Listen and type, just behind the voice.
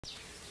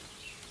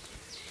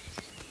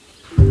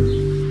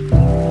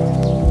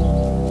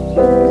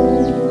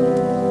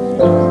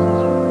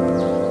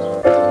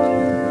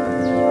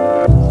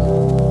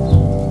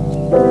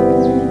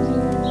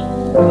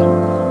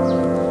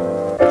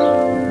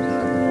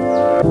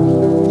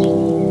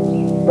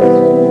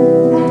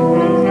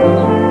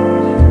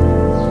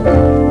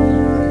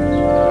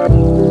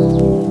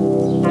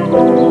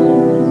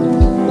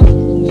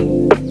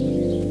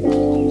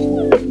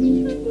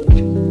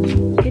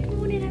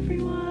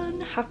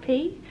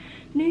happy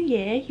New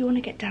Year. You want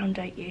to get down,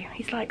 don't you?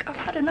 He's like, I've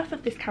had enough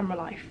of this camera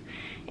life.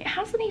 It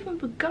hasn't even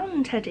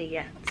begun, Teddy,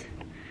 yet.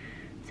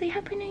 Say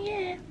Happy New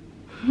Year.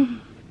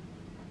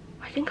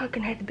 I think I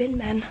can hear the bin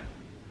men.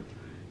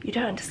 You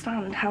don't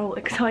understand how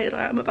excited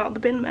I am about the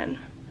bin men.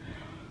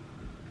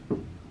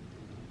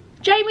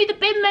 Jamie, the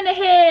bin men are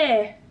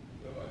here!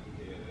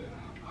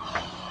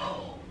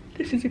 Oh,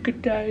 this is a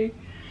good day.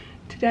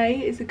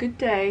 Today is a good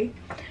day.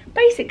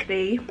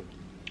 Basically,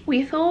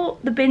 we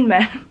thought the bin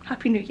men,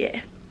 Happy New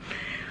Year.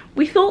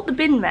 We thought the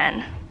bin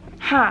men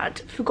had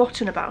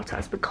forgotten about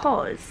us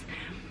because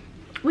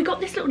we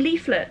got this little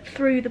leaflet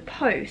through the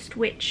post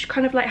which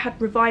kind of like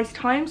had revised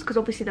times, because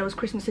obviously there was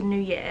Christmas and New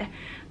Year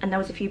and there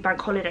was a few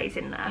bank holidays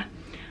in there.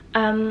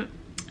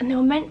 And they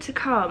were meant to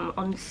come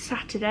on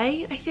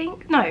Saturday, I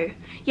think. No,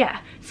 yeah,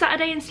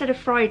 Saturday instead of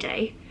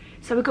Friday.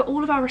 So we got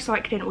all of our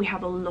recycling. We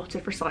have a lot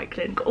of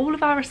recycling. Got all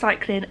of our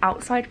recycling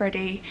outside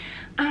ready,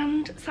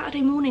 and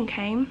Saturday morning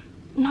came,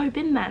 no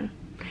bin men.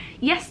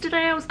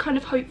 Yesterday I was kind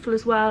of hopeful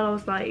as well. I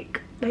was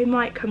like, they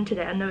might come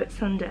today. I know it's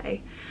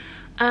Sunday,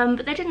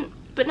 but they didn't.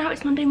 But now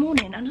it's Monday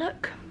morning, and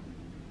look,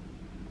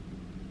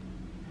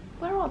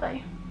 where are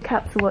they?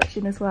 Cats are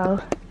watching as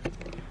well.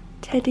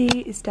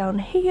 Teddy is down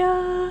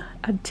here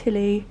and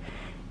Tilly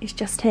is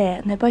just here,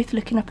 and they're both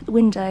looking up at the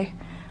window.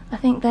 I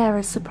think they're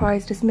as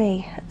surprised as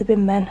me at the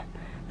bin men.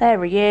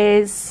 There he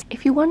is.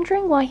 If you're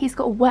wondering why he's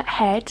got a wet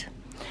head,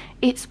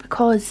 it's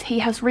because he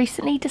has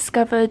recently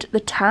discovered the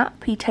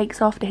tap he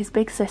takes after his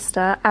big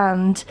sister,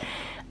 and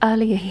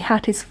earlier he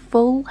had his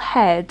full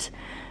head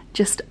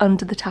just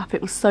under the tap.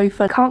 It was so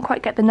fun. Can't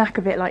quite get the knack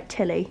of it like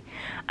Tilly.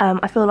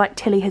 I feel like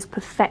Tilly has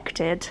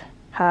perfected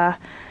her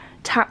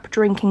tap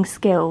drinking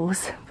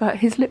skills, but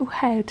his little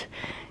head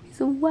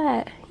is all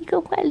wet. You got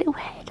a wet little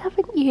head,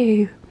 haven't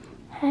you?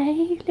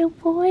 Hey, little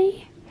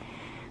boy.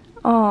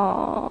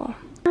 Aww.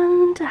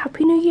 And a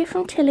Happy New Year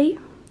from Tilly.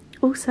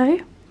 Also,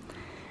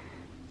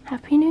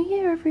 Happy New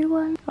Year,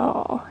 everyone.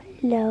 Oh,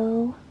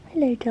 hello.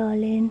 Hello,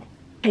 darling.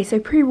 Okay, so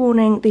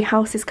pre-warning, the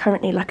house is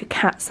currently like a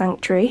cat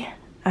sanctuary,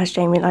 as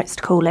Jamie likes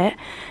to call it,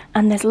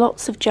 and there's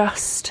lots of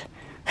just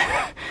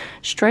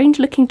strange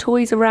looking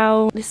toys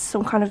around. This is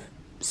some kind of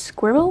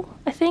squirrel,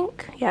 I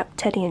think. Yeah,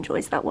 Teddy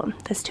enjoys that one.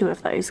 There's two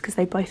of those because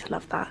they both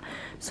love that.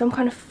 Some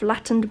kind of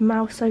flattened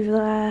mouse over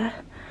there.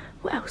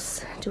 What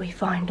else do we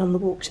find on the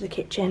walk to the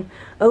kitchen?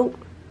 Oh,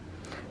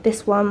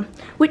 this one,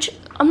 which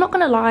I'm not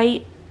gonna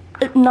lie,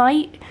 at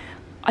night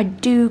I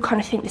do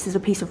kind of think this is a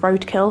piece of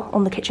roadkill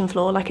on the kitchen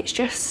floor. Like, it's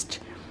just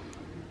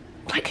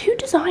like, who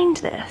designed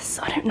this?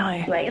 I don't know.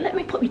 Anyway, let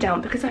me put you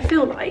down because I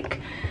feel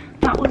like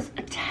that was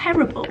a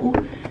terrible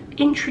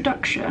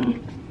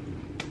introduction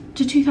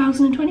to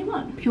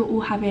 2021. You're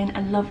all having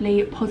a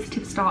lovely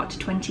positive start to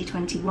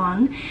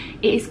 2021.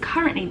 It is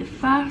currently the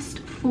first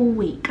full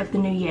week of the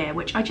new year,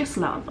 which I just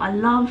love. I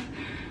love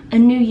a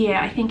new year.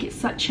 I think it's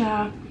such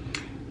a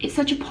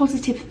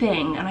positive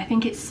thing, and I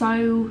think it's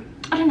so,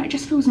 I don't know, it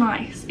just feels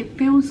nice. It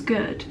feels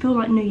good. I feel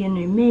like new year,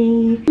 new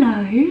me.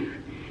 Hello.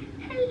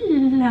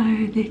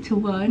 Hello, little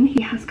one.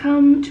 He has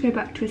come to go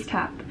back to his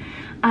tap.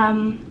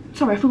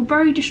 Sorry, I feel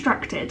very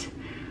distracted.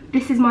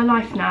 This is my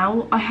life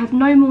now. I have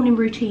no morning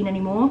routine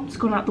anymore. It's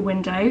gone out the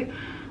window.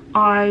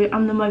 I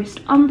am the most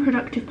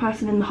unproductive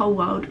person in the whole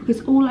world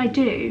because all I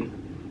do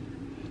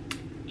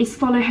is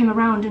follow him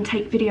around and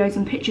take videos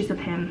and pictures of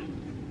him.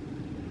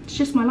 It's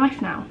just my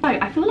life now. So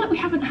I feel like we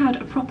haven't had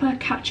a proper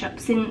catch up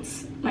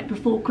since like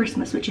before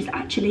Christmas, which is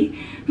actually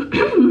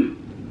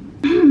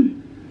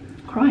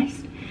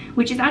Christ,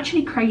 which is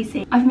actually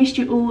crazy. I've missed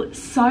you all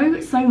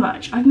so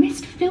much. I've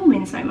missed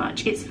filming so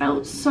much. It's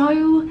felt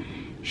so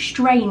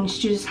strange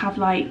to just have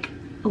like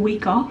a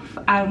week off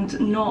and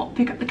not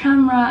pick up the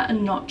camera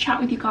and not chat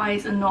with you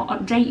guys and not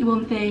update you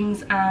on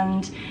things,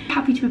 and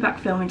happy to be back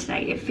filming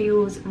today. It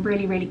feels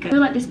really good. I feel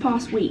like this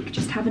past week,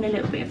 just having a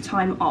little bit of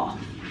time off,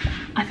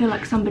 I feel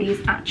like somebody has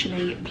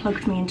actually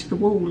plugged me into the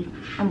wall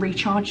and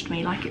recharged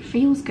me. Like, it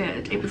feels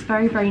good. It was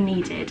very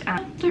needed.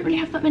 And I don't really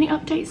have that many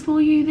updates for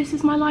you. This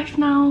is my life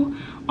now.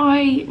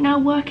 I now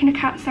work in a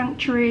cat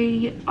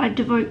sanctuary. I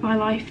devote my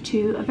life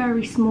to a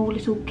very small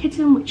little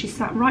kitten, which is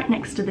sat right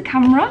next to the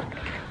camera.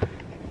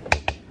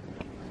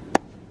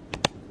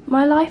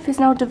 My life is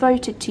now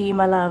devoted to you,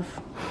 my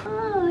love.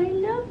 Oh, I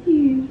love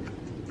you.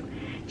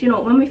 Do you know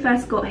what, when we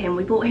first got him,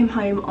 we brought him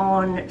home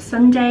on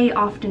Sunday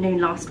afternoon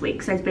last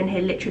week, so he's been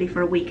here literally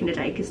for a week and a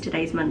day because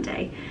today's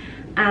Monday.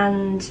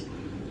 And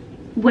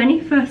when he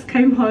first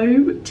came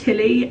home,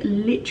 Tilly,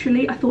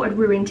 literally, I thought I'd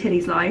ruined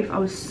Tilly's life. I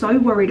was so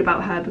worried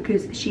about her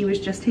because she was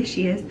just, here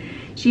she is,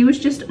 she was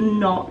just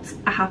not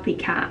a happy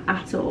cat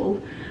at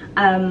all.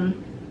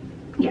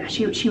 Yeah,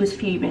 she was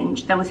fuming.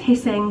 There was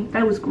hissing,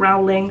 there was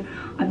growling.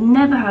 I've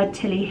never heard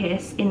Tilly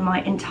hiss in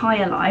my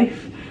entire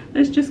life.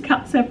 There's just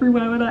cats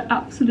everywhere and I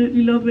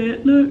absolutely love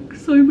it. Look,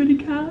 so many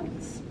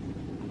cats.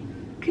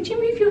 Look Could you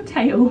move your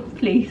tail,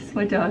 please,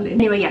 my darling?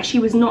 Anyway, yeah, she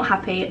was not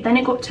happy. Then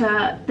it got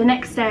to the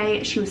next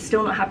day, she was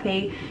still not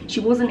happy.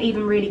 She wasn't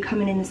even really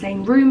coming in the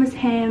same room as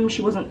him.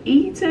 She wasn't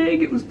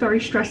eating. It was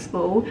very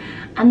stressful.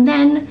 And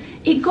then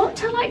it got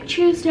to like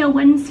Tuesday or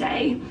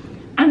Wednesday,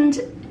 and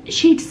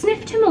she'd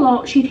sniffed him a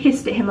lot, she'd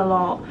hissed at him a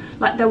lot.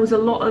 Like there was a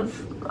lot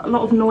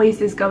of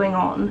noises going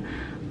on.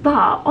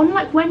 But on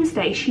like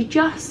Wednesday, she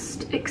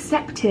just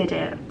accepted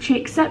it. She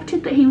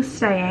accepted that he was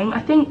staying. I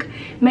think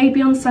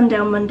maybe on Sunday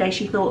or Monday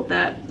she thought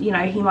that, you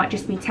know, he might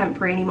just be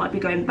temporary and he might be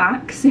going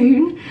back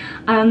soon.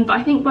 But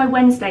I think by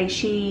Wednesday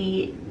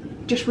she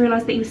just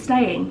realised that he was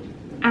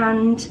staying.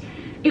 And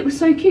it was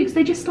so cute because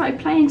they just started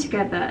playing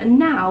together. And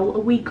now, a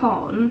week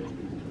on,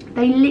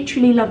 they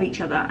literally love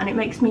each other, and it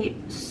makes me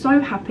so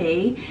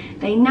happy.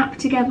 They nap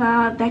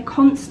together, they're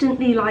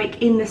constantly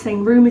like in the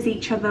same room as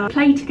each other,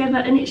 play together,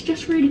 and it's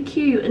just really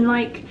cute. And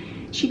like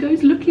she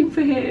goes looking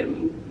for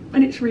him,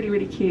 and it's really,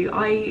 really cute.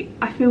 I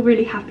feel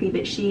really happy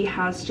that she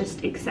has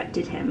just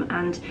accepted him,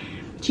 and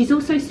she's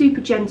also super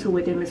gentle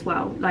with him as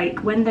well. Like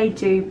when they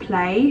do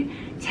play,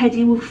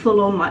 Teddy will full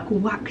on like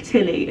whack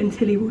Tilly, and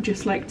Tilly will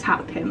just like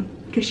tap him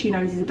because she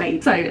knows he's a baby.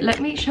 So let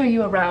me show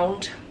you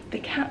around the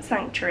cat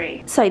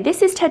sanctuary. So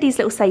this is Teddy's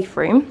little safe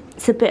room.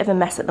 It's a bit of a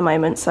mess at the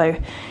moment, so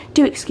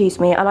do excuse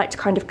me. I like to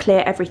kind of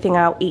clear everything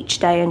out each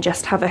day and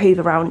just have a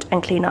hoover around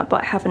and clean up,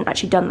 but I haven't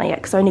actually done that yet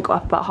because I only got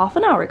up about half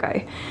an hour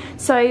ago.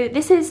 So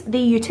this is the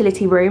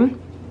utility room,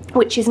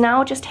 which is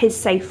now just his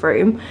safe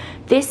room.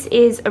 This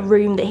is a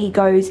room that he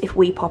goes if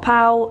we pop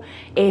out,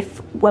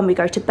 when we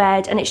go to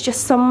bed, and it's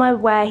just somewhere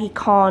where he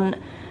can't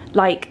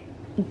like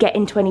get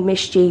into any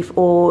mischief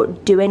or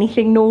do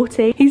anything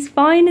naughty. He's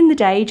fine in the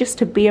day just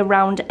to be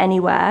around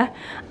anywhere,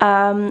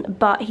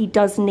 but he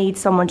does need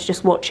someone to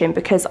just watch him,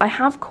 because I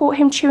have caught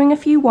him chewing a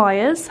few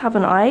wires,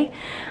 haven't I?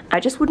 I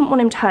just wouldn't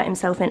want him to hurt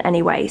himself in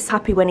any way. So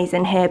happy when he's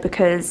in here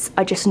because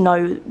I just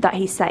know that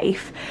he's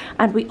safe.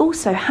 And we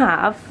also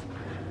have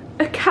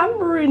a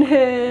camera in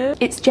here.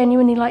 It's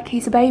genuinely like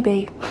he's a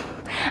baby.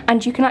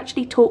 And you can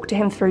actually talk to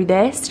him through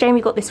this.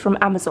 Jamie got this from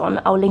Amazon.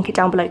 I'll link it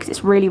down below because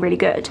it's really, really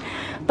good.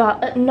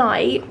 But at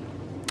night,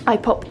 I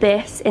pop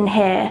this in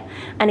here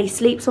and he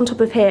sleeps on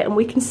top of here, and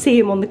we can see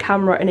him on the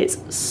camera, and it's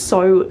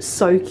so,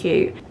 so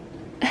cute.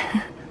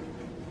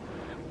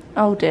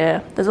 Oh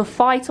dear, there's a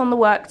fight on the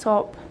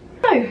worktop.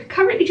 So,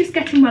 currently just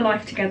getting my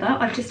life together.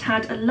 I've just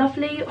had a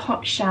lovely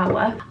hot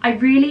shower. I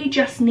really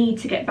just need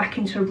to get back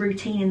into a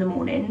routine in the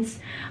mornings.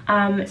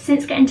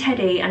 Since getting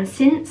Teddy, and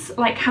since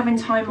like having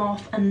time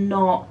off and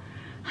not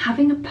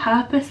having a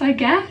purpose, I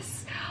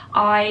guess,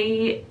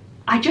 I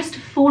just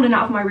have fallen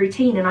out of my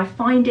routine, and I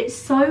find it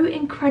so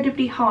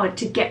incredibly hard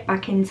to get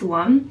back into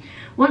one.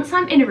 Once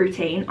I'm in a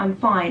routine, I'm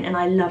fine and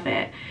I love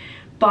it.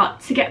 But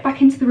to get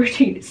back into the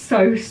routine, it's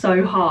so,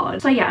 so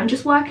hard. So yeah, I'm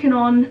just working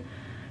on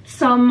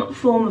some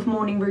form of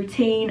morning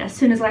routine. As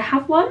soon as I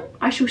have one,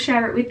 I shall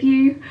share it with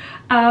you.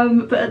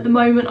 But at the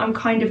moment, I'm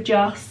kind of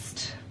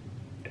just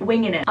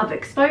winging it. I've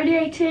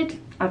exfoliated,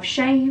 I've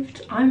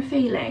shaved, I'm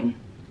feeling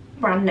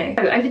brand new.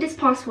 So over this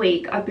past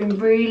week, I've been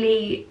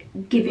really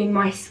giving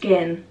my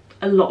skin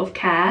a lot of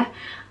care.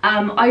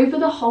 Over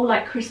the whole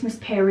like Christmas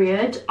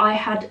period, I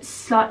had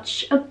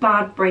such a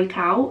bad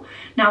breakout.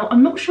 Now,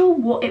 I'm not sure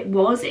what it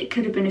was. It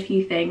could have been a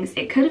few things.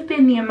 It could have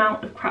been the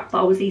amount of crap that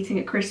I was eating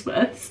at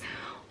Christmas,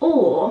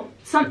 or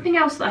something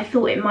else that I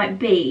thought it might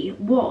be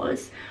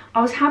was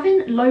I was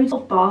having loads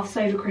of baths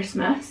over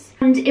Christmas,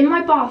 and in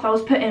my bath I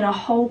was putting a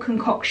whole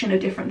concoction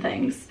of different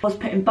things. I was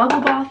putting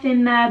bubble bath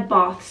in there,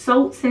 bath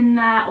salts in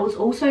there, I was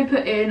also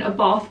putting a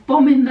bath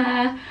bomb in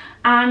there,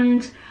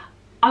 and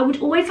I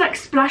would always like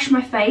splash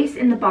my face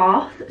in the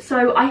bath.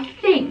 So I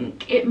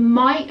think it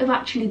might have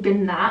actually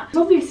been that.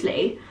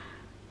 Obviously,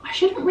 I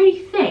shouldn't really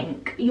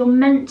think you're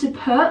meant to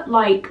put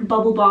like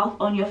bubble bath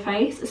on your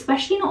face,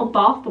 especially not a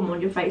bath bomb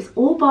on your face,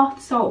 or bath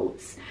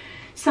salts.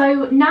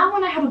 So now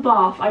when I have a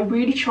bath, I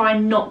really try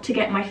not to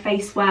get my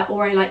face wet,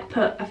 or I like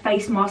put a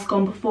face mask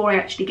on before I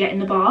actually get in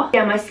the bath.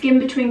 Yeah, my skin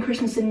between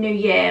Christmas and New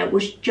Year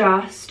was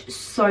just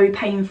so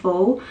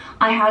painful.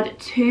 I had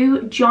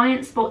 2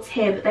 giant spots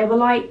here, but they were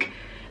like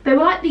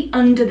the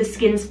under the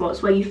skin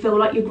spots where you feel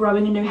like you're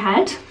growing a new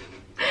head.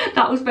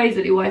 That was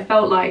basically what I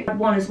felt like. I had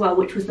one as well,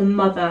 which was the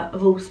mother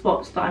of all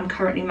spots that I'm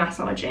currently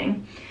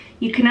massaging.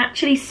 You can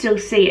actually still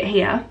see it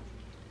here.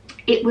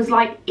 It was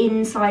like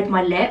inside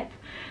my lip,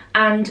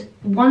 and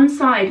one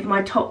side of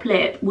my top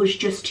lip was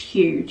just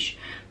huge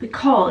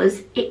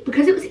because it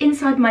was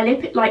inside my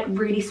lip. It like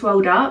really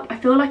swelled up. I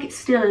feel like it's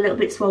still a little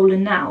bit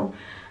swollen now,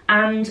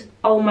 and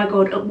oh my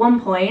god, at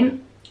one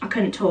point I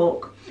couldn't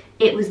talk.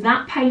 It was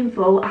that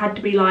painful. I had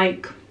to be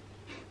like,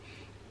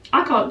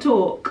 I can't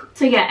talk.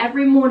 So yeah,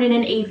 every morning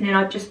and evening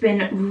I've just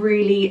been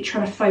really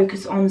trying to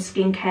focus on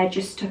skincare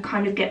just to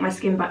kind of get my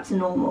skin back to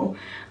normal.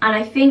 And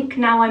I think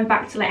now I'm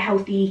back to like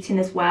healthy eating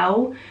as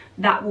well.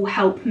 That will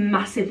help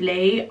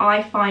massively.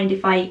 I find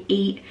if I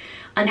eat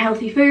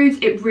unhealthy foods,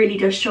 it really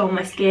does show on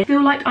my skin. I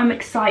feel like I'm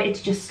excited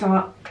to just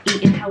start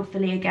eating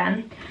healthily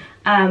again.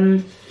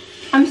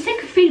 I'm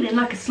sick of feeling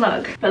like a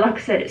slug, but like I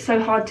said, it's so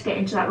hard to get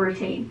into that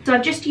routine. So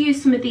I've just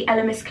used some of the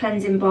Elemis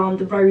cleansing balm,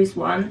 the rose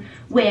one,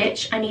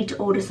 which I need to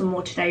order some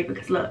more today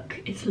because look,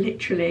 it's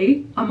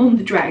literally, I'm on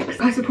the dregs. You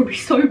guys are probably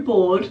so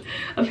bored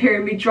of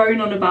hearing me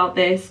drone on about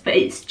this, but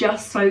it's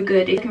just so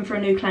good. If you're looking for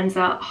a new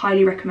cleanser,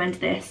 highly recommend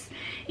this.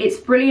 It's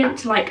brilliant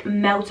to like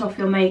melt off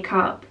your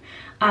makeup.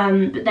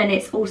 But then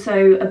it's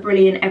also a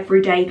brilliant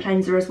everyday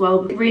cleanser as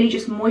well. It really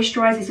just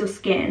moisturises your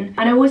skin.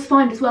 And I always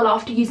find as well,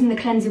 after using the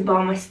cleansing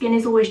balm, my skin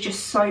is always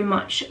just so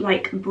much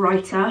like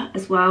brighter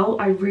as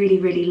well. I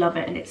really love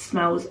it, and it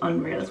smells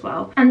unreal as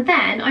well. And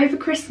then over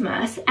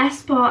Christmas,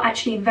 Espar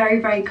actually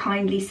very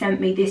kindly sent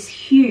me this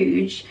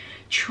huge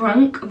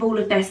trunk of all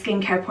of their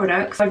skincare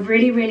products. I've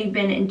really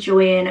been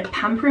enjoying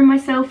pampering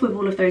myself with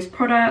all of those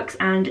products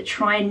and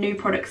trying new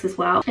products as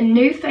well. A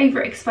new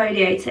favourite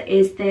exfoliator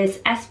is this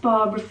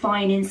Espar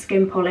Refining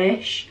Skin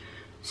Polish.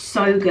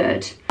 So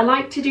good. I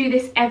like to do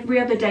this every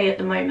other day at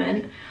the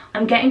moment.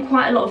 I'm getting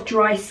quite a lot of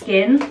dry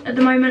skin at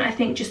the moment, I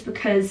think just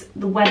because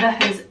the weather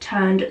has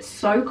turned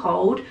so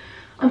cold.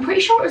 I'm pretty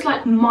sure it was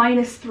like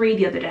 -3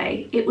 the other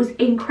day. It was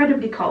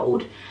incredibly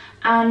cold.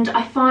 And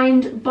I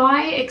find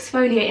by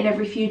exfoliating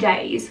every few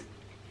days,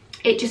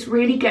 it just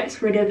really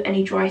gets rid of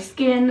any dry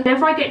skin.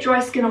 Whenever I get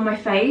dry skin on my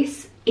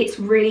face, it's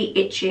really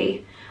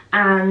itchy,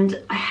 and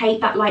I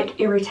hate that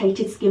like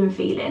irritated skin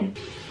feeling.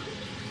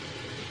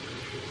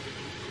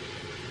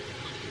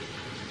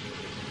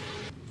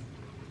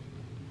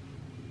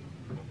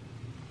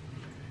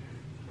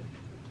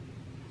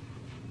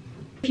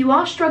 If you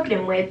are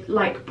struggling with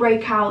like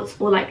breakouts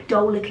or like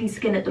dull looking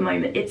skin at the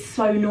moment, it's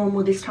so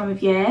normal this time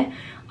of year.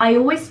 I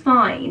always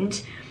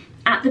find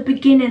at the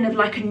beginning of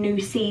like a new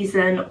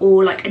season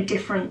or like a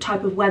different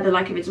type of weather,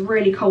 like if it's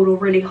really cold or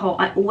really hot,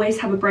 I always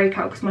have a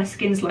breakout because my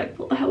skin's like,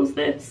 what the hell is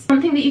this?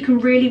 Something that you can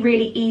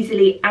really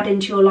easily add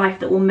into your life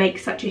that will make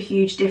such a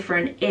huge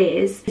difference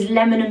is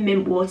lemon and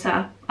mint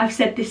water. I've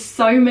said this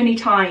so many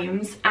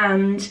times,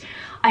 and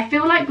I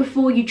feel like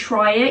before you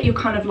try it, you're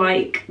kind of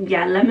like,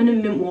 yeah, lemon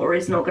and mint water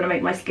is not going to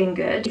make my skin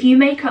good. If you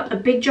make up a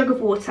big jug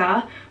of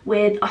water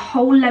with a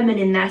whole lemon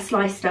in there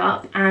sliced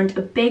up and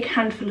a big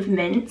handful of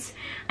mint,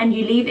 and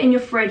you leave it in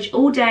your fridge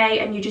all day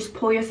and you just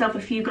pour yourself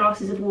a few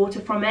glasses of water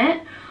from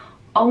it,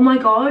 oh my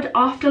god,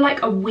 after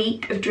like a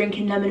week of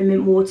drinking lemon and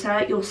mint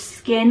water, your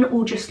skin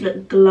will just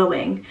look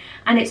glowing.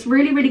 And it's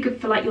really good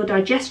for like your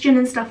digestion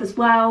and stuff as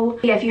well.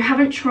 Yeah, if you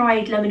haven't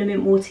tried lemon and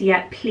mint water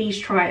yet, please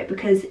try it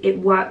because it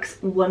works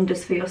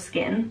wonders for your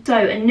skin. So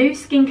a new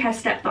skincare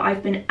step that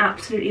I've been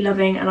absolutely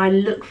loving, and I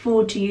look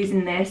forward to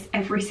using this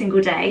every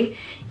single day,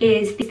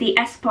 is the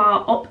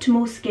Espar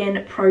Optimal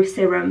Skin Pro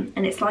Serum.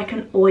 And it's like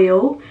an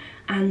oil,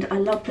 and I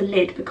love the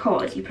lid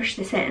because you push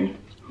this in.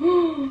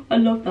 I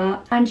love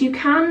that. And you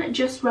can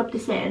just rub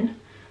this in,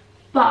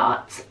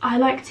 but I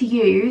like to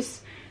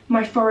use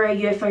my Foray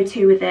UFO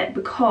 2 with it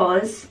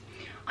because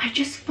I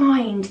just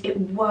find it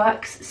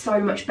works so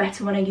much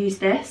better when I use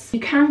this.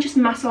 You can just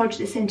massage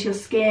this into your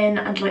skin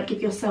and like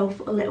give yourself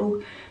a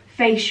little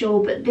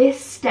facial, but this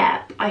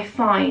step I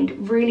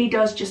find really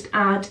does just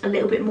add a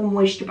little bit more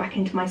moisture back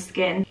into my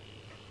skin.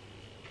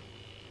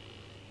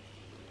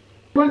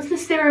 Once the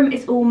serum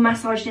is all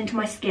massaged into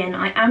my skin,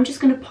 I am just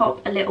going to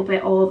pop a little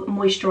bit of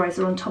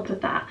moisturiser on top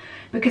of that,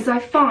 because I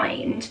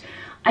find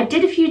I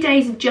did a few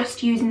days of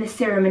just using the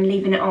serum and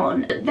leaving it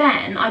on, but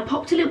then I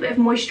popped a little bit of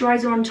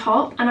moisturiser on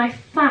top and I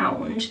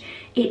found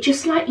it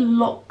just like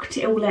locked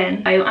it all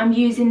in. So I'm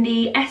using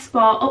the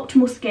Espar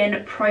Optimal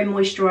Skin Pro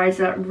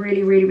Moisturiser,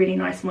 really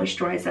nice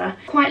moisturiser.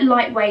 Quite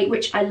lightweight,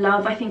 which I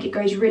love. I think it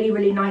goes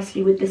really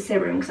nicely with the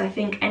serum because I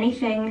think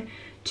anything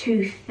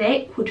too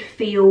thick would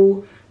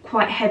feel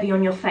quite heavy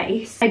on your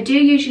face. I do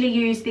usually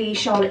use the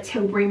Charlotte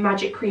Tilbury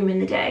Magic Cream in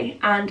the day,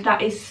 and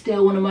that is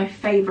still one of my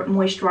favourite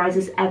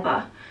moisturisers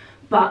ever.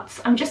 But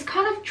I'm just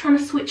kind of trying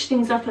to switch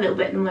things up a little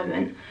bit at the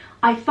moment.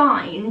 I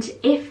find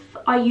if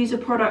I use a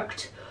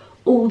product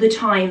all the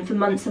time for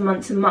months and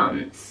months and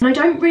months, and I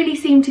don't really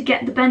seem to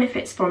get the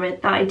benefits from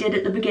it that I did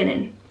at the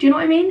beginning. Do you know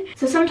what I mean?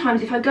 So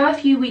sometimes if I go a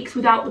few weeks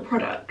without the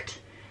product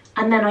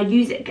and then I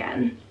use it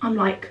again, I'm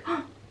like,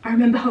 oh, I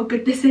remember how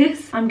good this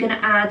is. I'm going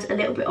to add a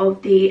little bit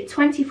of the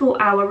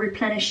 24-hour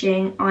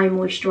replenishing eye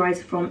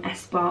moisturiser from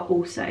Espar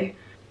also.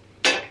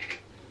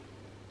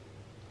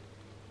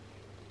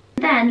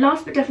 Then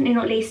last but definitely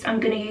not least, I'm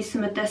going to use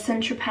some of the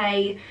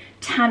Saint-Tropez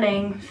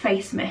tanning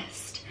face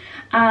mist.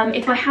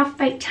 If I have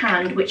fake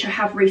tanned, which I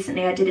have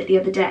recently, I did it the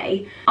other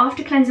day,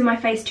 after cleansing my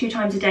face 2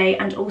 times a day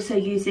and also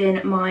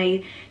using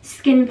my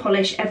skin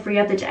polish every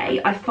other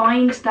day, I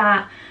find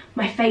that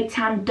my fake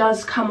tan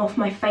does come off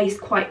my face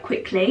quite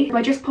quickly.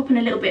 By just popping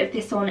a little bit of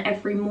this on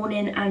every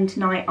morning and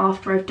night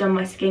after I've done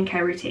my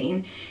skincare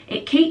routine,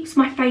 it keeps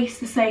my face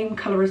the same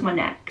colour as my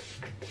neck.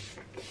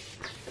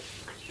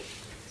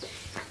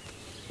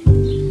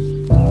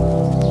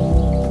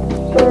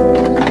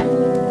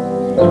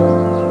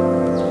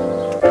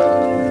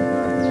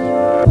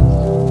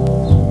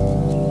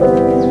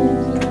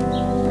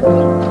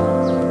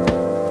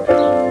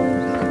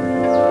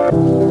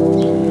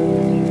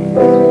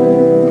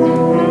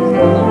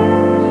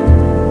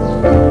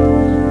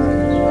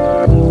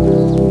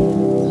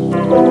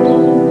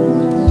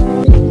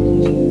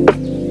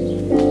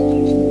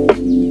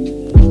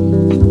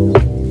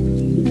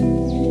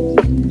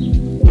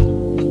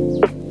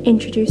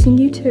 introducing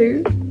you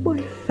to my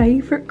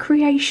favourite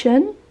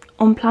creation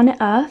on planet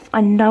Earth.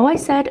 I know I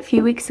said a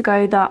few weeks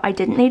ago that I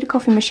didn't need a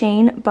coffee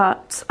machine,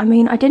 but I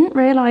mean, I didn't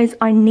realise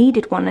I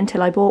needed one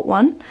until I bought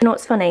one. You know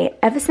what's funny?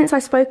 Ever since I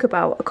spoke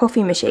about a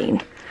coffee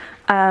machine,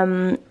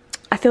 I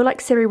feel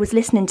like Siri was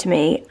listening to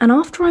me, and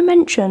after I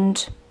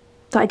mentioned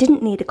that I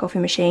didn't need a coffee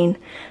machine,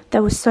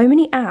 there were so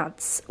many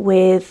ads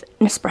with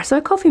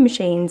Nespresso coffee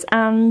machines,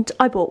 and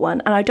I bought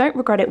one, and I don't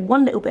regret it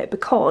one little bit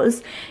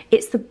because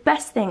it's the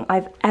best thing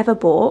I've ever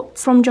bought.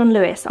 It's from John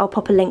Lewis. I'll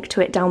pop a link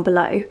to it down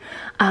below.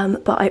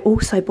 But I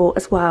also bought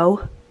as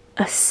well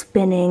a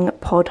spinning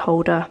pod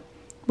holder,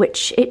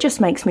 which it just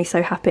makes me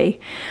so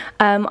happy.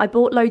 I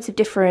bought loads of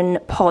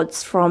different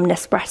pods from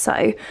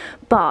Nespresso,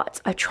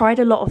 but I've tried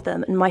a lot of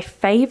them, and my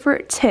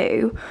favourite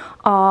two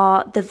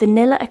are the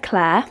vanilla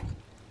eclair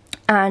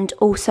and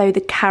also the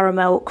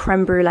caramel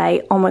creme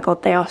brulee. Oh my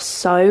god, they are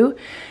so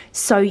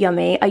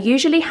yummy. I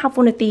usually have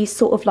one of these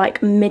sort of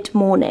like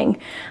mid-morning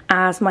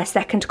as my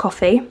second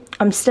coffee.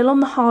 I'm still on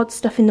the hard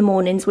stuff in the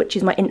mornings, which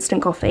is my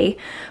instant coffee,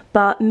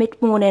 but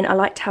mid-morning I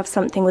like to have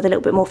something with a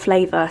little bit more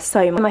flavour.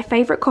 So my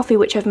favourite coffee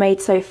which I've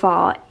made so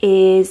far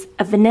is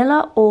a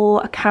vanilla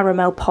or a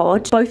caramel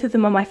pod. Both of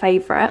them are my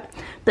favourite,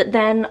 but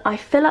then I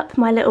fill up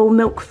my little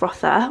milk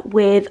frother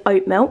with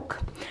oat milk,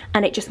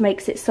 and it just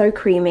makes it so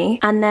creamy.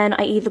 And then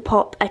I either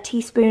pop a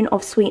teaspoon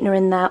of sweetener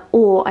in there,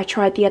 or I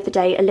tried the other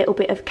day a little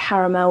bit of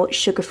caramel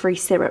sugar-free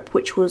syrup,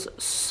 which was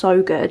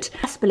so good.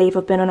 I just believe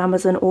I've been on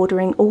Amazon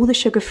ordering all the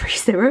sugar-free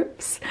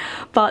syrups,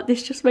 but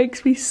this just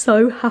makes me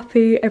so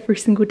happy every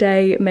single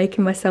day,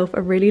 making myself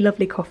a really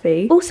lovely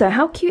coffee. Also,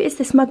 how cute is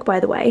this mug, by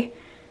the way?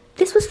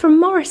 This was from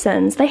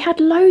Morrison's. They had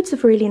loads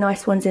of really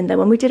nice ones in there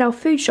when we did our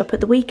food shop at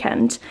the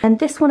weekend. And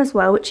this one as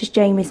well, which is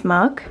Jamie's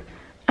mug.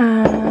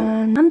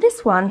 And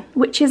this one,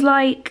 which is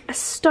like a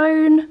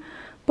stone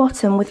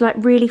bottom with like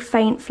really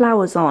faint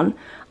flowers on.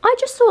 I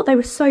just thought they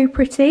were so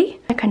pretty.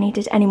 Like I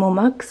needed any more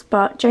mugs,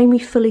 but Jamie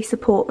fully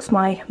supports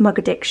my mug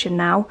addiction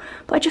now.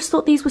 But I just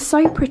thought these were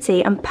so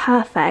pretty and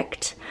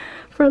perfect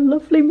for a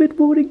lovely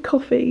mid-morning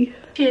coffee.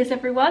 Cheers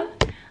everyone.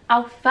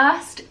 Our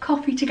first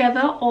coffee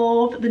together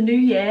of the new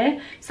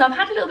year. So I've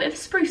had a little bit of a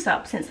spruce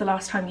up since the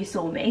last time you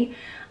saw me.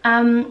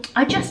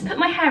 I just put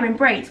my hair in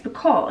braids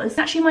because it's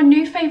actually my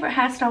new favourite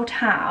hairstyle to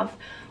have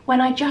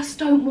when I just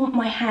don't want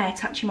my hair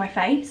touching my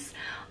face.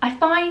 I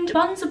find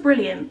buns are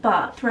brilliant,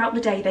 but throughout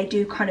the day they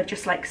do kind of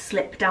just like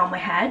slip down my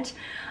head.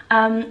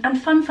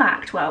 And fun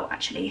fact, well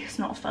actually it's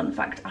not a fun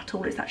fact at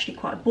all, it's actually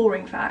quite a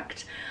boring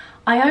fact.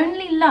 I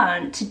only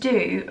learned to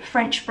do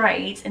French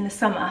braids in the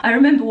summer. I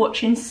remember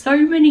watching so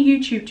many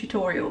YouTube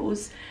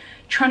tutorials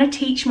trying to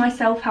teach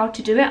myself how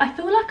to do it. I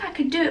feel like I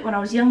could do it when I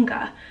was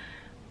younger,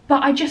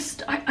 but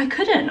I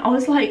couldn't. I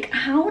was like,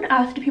 how on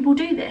earth do people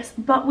do this?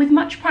 But with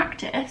much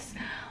practice,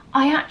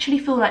 I actually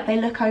feel like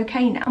they look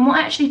okay now. And what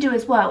I actually do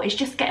as well is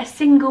just get a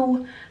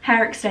single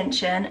hair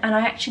extension, and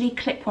I actually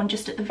clip one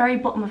just at the very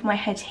bottom of my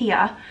head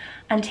here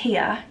and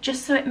here,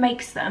 just so it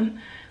makes them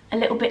a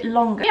little bit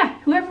longer. Yeah,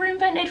 whoever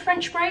invented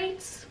French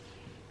braids,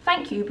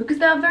 thank you, because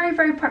they are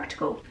very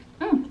practical.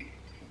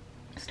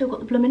 Still got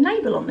the blooming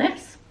label on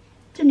this.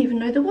 Didn't even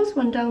know there was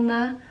one down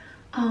there.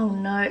 Oh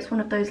no, it's one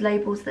of those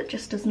labels that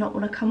just does not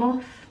want to come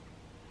off.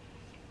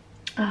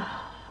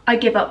 Oh, I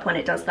give up when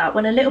it does that.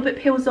 When a little bit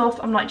peels off,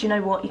 I'm like, do you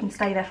know what, you can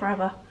stay there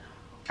forever.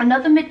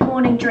 Another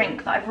mid-morning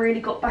drink that I've really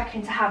got back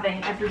into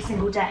having every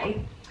single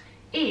day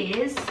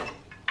is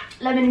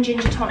lemon and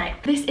ginger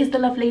tonic. This is the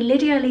lovely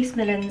Lydia Elise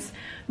Millen's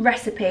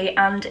recipe,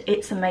 and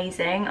it's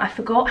amazing. I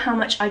forgot how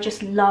much I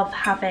just love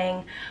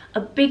having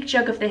a big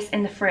jug of this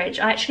in the fridge.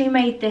 I actually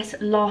made this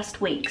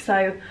last week,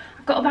 so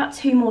I've got about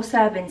 2 more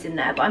servings in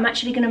there, but I'm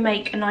actually going to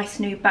make a nice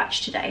new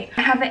batch today.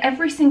 I have it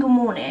every single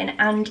morning,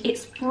 and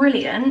it's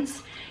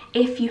brilliant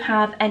if you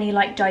have any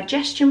like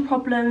digestion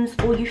problems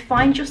or you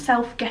find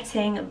yourself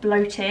getting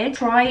bloated.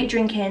 Try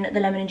drinking the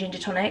lemon and ginger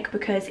tonic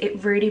because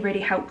it really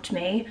helped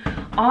me.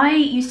 I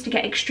used to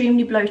get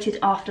extremely bloated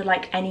after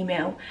like any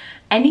meal.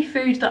 Any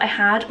food that I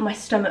had, my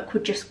stomach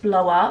would just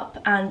blow up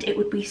and it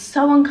would be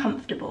so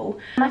uncomfortable.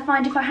 And I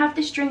find if I have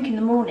this drink in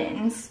the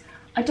mornings,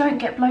 I don't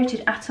get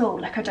bloated at all.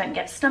 Like I don't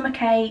get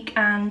stomach ache,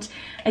 and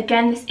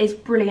again, this is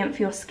brilliant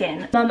for your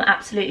skin. Mum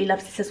absolutely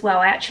loves this as well.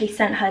 I actually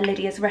sent her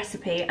Lydia's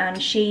recipe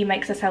and she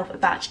makes herself a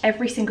batch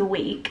every single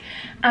week.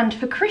 And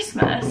for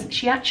Christmas,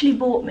 she actually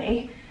bought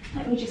me,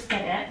 let me just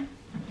get it,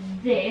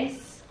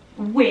 this,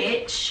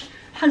 which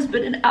has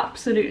been an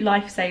absolute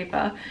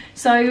lifesaver.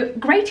 So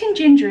grating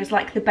ginger is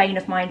like the bane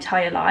of my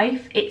entire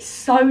life. It's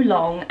so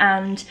long,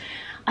 and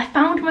I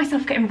found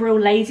myself getting real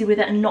lazy with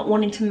it and not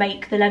wanting to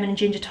make the lemon and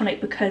ginger tonic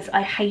because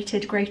I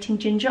hated grating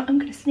ginger. I'm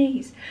gonna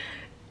sneeze.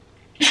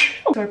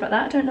 Sorry about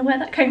that, I don't know where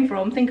that came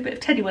from. I think a bit of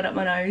teddy went up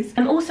my nose.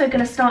 I'm also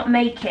gonna start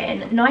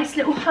making nice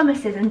little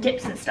hummuses and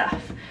dips and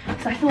stuff.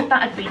 So I thought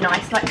that'd be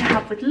nice, like to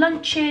have with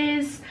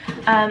lunches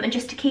and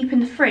just to keep in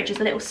the fridge as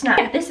a little snack.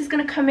 Yeah, this is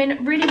gonna come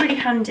in really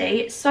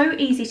handy. It's so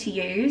easy to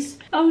use.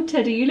 Oh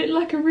Teddy, you look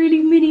like a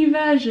really mini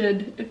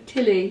version of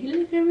Tilly. You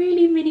look like a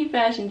really mini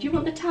version. Do you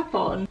want the tap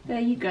on? There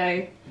you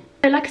go.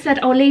 So like I said,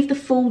 I'll leave the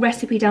full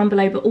recipe down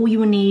below, but all you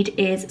will need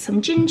is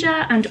some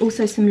ginger and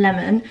also some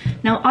lemon.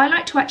 Now I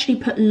like to actually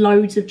put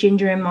loads of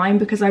ginger in mine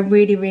because I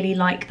really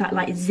like that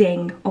like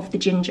zing of the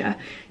ginger.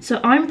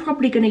 So I'm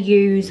probably going to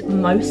use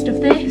most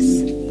of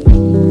this.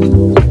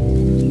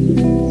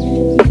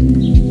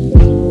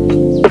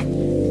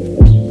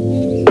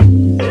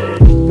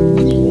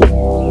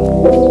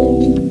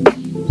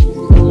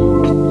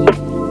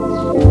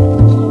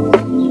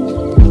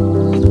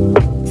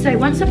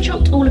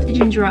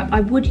 Up,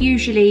 I would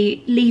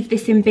usually leave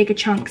this in bigger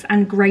chunks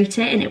and grate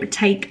it, and it would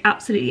take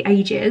absolutely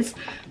ages,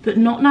 but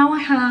not now. I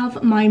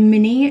have my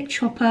mini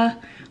chopper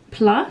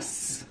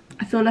plus.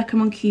 I feel like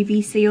I'm on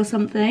QVC or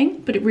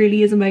something, but it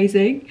really is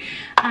amazing.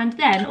 And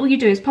then all you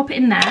do is pop it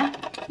in there,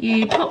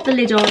 you pop the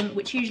lid on,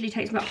 which usually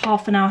takes about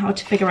half an hour how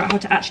to figure out how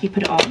to actually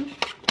put it on.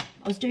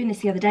 I was doing this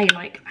the other day,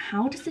 like,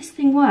 how does this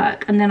thing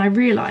work? And then I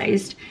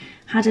realised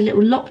I had a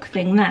little lock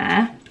thing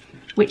there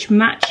which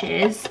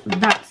matches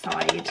that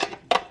side.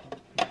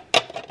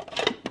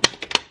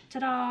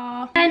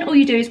 Ta-da! Then all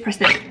you do is press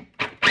this.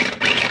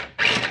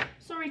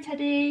 Sorry,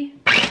 Teddy.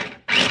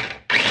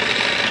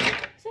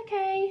 It's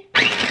okay.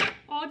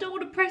 Oh, I don't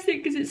want to press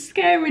it because it's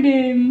scaring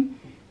him.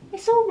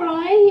 It's all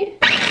right.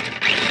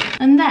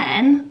 And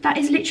then that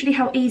is literally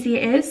how easy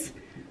it is.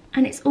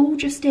 And it's all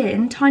just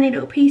in tiny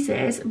little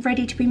pieces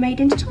ready to be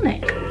made into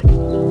tonic.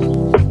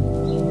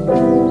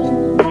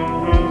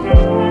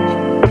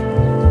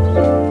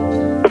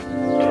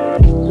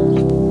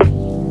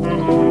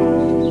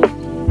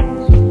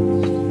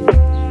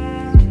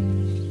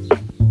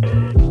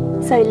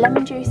 So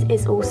lemon juice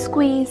is all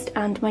squeezed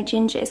and my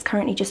ginger is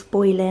currently just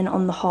boiling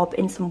on the hob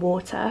in some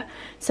water.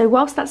 So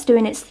whilst that's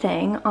doing its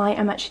thing, I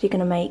am actually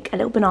going to make a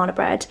little banana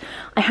bread.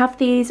 I have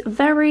these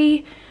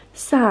very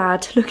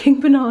sad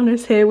looking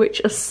bananas here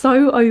which are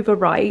so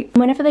overripe.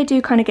 Whenever they do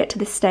kind of get to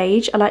this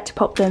stage, I like to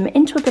pop them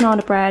into a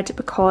banana bread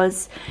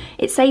because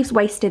it saves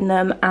waste in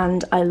them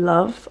and I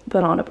love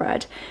banana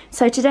bread.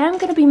 So today I'm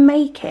going to be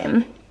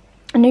making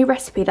a new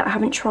recipe that I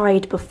haven't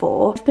tried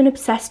before. I've been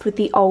obsessed with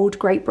the old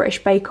Great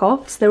British Bake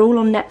Offs. They're all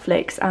on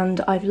Netflix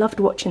and I've loved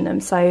watching them.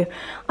 So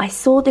I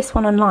saw this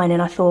one online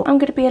and I thought I'm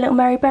going to be a little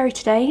Mary Berry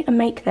today and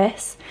make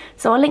this.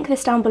 So I'll link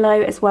this down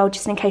below as well,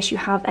 just in case you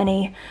have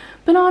any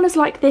bananas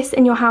like this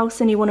in your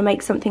house and you want to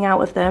make something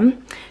out of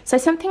them. So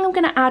something I'm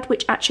going to add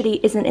which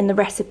actually isn't in the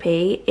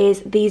recipe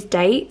is these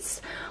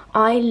dates.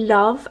 I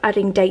love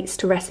adding dates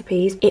to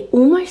recipes. It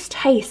almost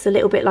tastes a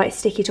little bit like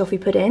sticky toffee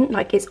pudding.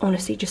 Like, it's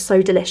honestly just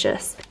so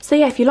delicious. So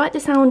yeah, if you like the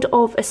sound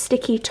of a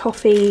sticky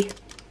toffee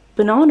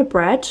banana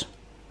bread,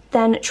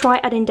 then try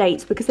adding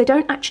dates because they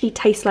don't actually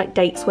taste like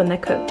dates when they're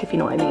cooked, if you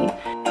know what I mean.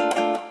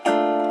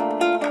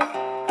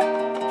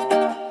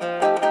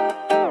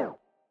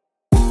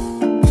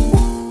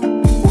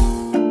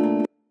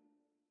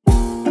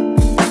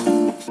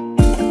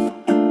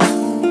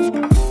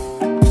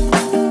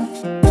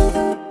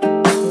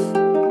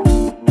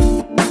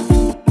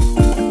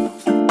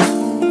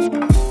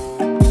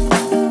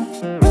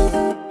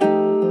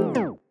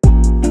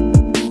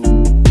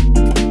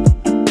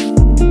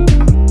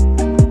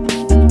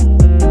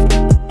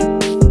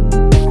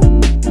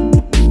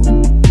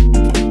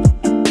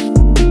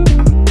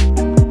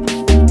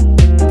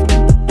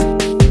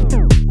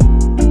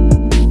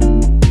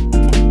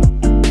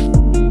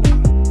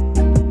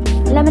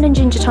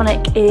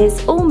 Tonic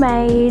is all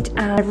made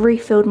and I've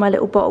refilled my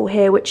little bottle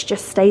here which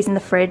just stays in the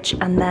fridge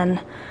and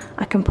then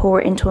I can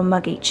pour it into a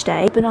mug each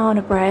day.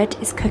 Banana bread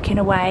is cooking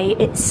away.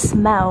 It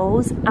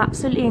smells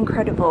absolutely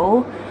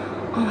incredible.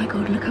 Oh my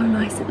god, look how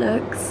nice it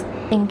looks.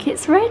 I think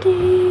it's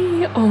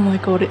ready. Oh my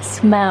god, it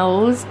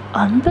smells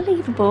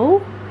unbelievable.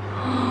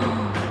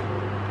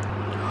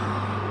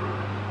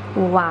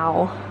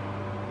 Wow,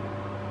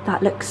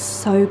 that looks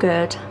so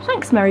good.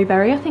 Thanks Mary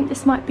Berry. I think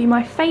this might be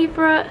my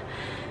favourite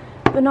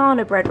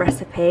banana bread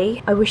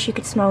recipe. I wish you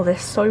could smell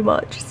this so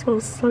much. It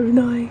smells so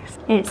nice.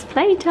 It's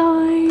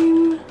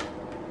playtime.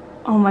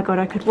 Oh my god,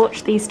 I could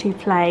watch these two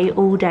play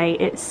all day.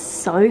 It's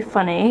so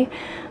funny.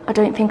 I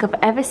don't think I've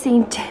ever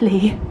seen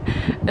Tilly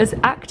as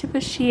active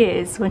as she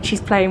is when she's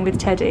playing with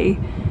Teddy.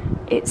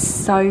 It's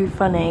so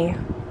funny.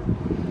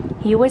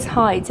 He always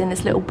hides in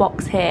this little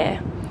box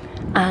here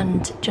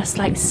and just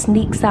like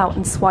sneaks out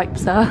and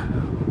swipes her.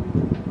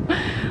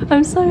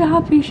 I'm so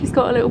happy she's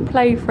got a little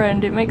play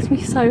friend. It makes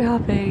me so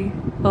happy.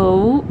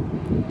 Oh,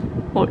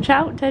 watch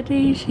out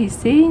Teddy, she's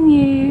seeing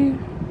you.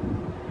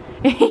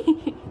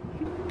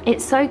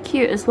 It's so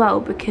cute as well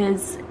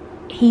because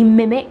he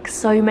mimics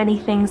so many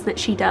things that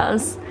she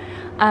does.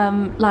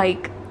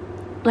 Like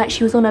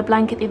she was on her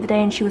blanket the other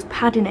day and she was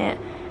padding it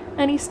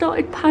and he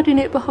started padding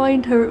it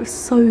behind her. It was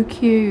so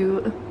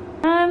cute.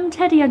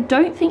 Teddy, I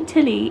don't think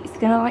Tilly is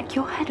gonna like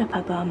your head up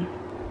her bum.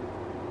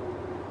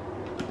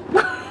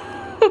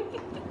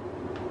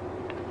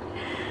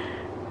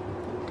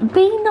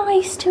 Be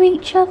nice to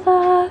each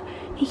other.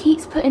 He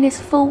keeps putting his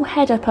full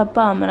head up her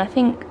bum and I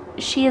think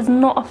she is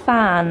not a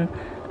fan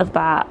of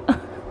that.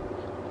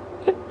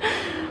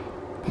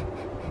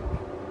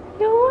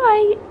 You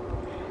alright?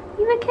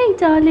 You okay,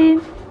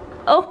 darling?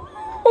 Oh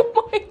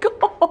Oh my god.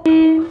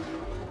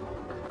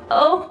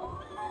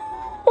 Oh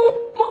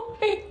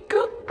my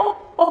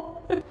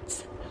god.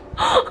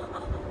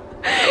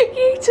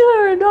 You two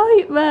are a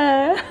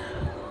nightmare.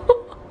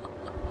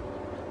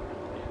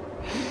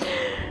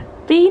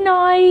 Be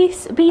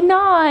nice, be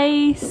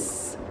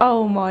nice.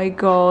 Oh my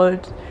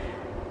god.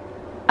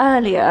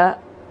 Earlier,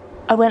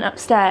 I went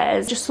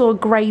upstairs, just saw a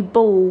grey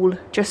ball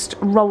just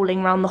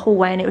rolling around the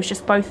hallway, and it was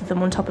just both of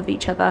them on top of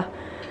each other.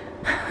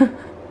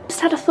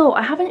 Just had a thought,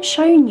 I haven't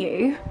shown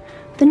you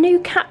the new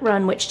cat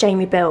run which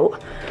Jamie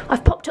built.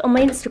 I've popped it on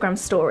my Instagram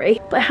story,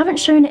 but I haven't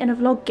shown it in a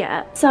vlog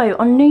yet. So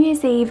on New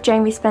Year's Eve,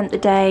 Jamie spent the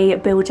day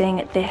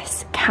building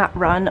this cat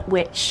run,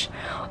 which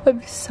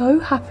I'm so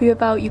happy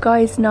about. You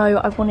guys know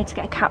I've wanted to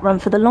get a cat run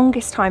for the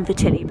longest time for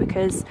Tilly,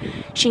 because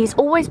she's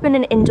always been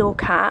an indoor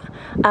cat,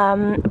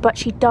 but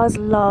she does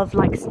love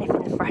like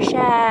sniffing the fresh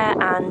air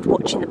and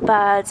watching the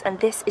birds, and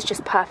this is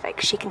just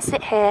perfect. She can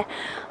sit here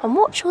and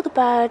watch all the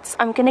birds.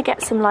 I'm gonna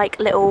get some like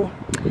little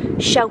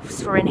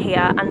shelves for in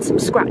here and some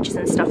scratches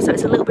and stuff, so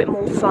it's a little bit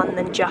more fun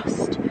than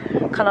just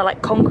kind of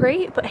like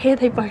concrete. But here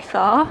they both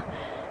are.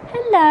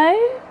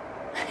 Hello.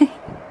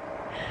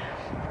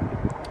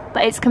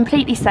 But it's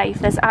completely safe.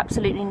 There's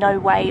absolutely no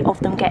way of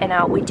them getting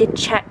out. We did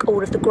check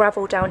all of the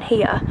gravel down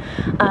here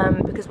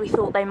because we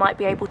thought they might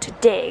be able to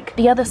dig.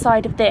 The other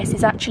side of this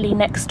is actually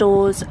next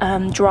door's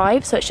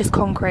drive, so it's just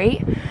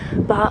concrete.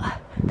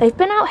 But they've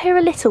been out here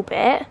a little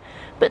bit,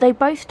 but they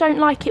both don't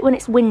like it when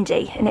it's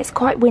windy, and it's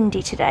quite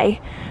windy today.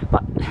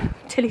 But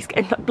Tilly's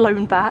getting like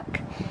blown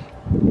back.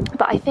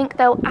 But I think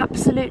they'll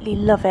absolutely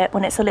love it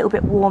when it's a little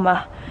bit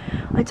warmer.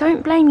 I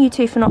don't blame you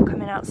two for not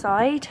coming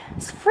outside.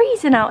 It's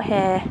freezing out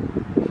here.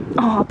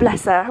 Oh,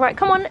 bless her. Right,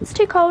 come on, it's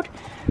too cold.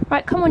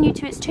 Right, come on you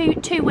two, it's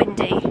too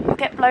windy. You'll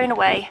get blown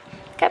away.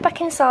 Get back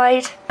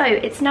inside. So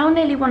it's now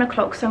nearly 1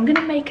 o'clock, so I'm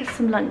gonna make us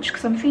some lunch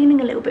because I'm feeling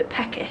a little bit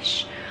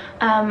peckish.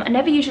 I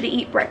never usually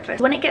eat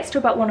breakfast. When it gets to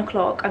about 1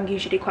 o'clock, I'm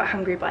usually quite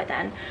hungry by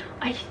then.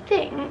 I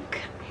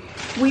think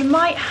we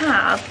might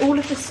have all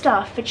of the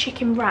stuff for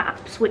chicken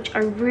wraps, which I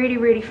really,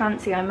 really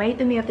fancy. I made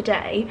them the other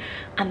day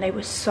and they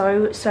were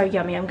so, so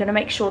yummy. I'm gonna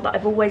make sure that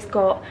I've always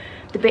got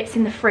the bits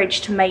in the fridge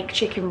to make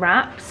chicken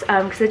wraps,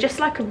 because they're just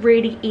like a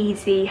really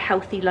easy,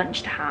 healthy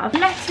lunch to have.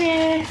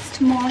 Lettuce,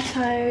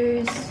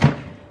 tomatoes.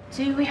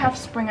 Do we have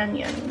spring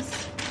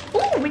onions?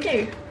 Oh, we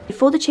do.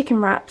 For the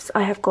chicken wraps,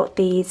 I have got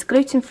these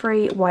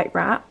gluten-free white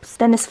wraps.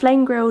 Then there's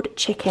flame grilled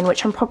chicken,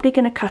 which I'm probably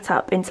gonna cut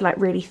up into like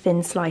really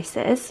thin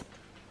slices.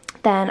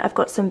 Then I've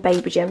got some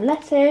baby gem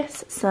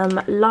lettuce,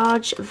 some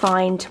large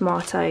vine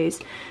tomatoes,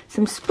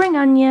 some spring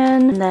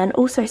onion, and then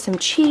also some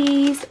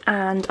cheese,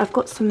 and I've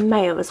got some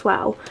mayo as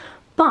well.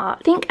 But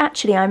I think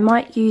actually I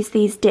might use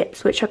these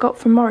dips, which I got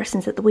from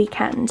Morrison's at the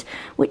weekend,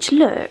 which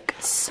look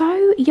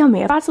so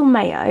yummy. Basil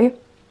mayo,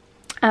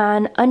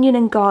 an onion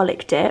and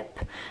garlic dip,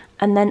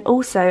 and then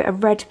also a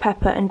red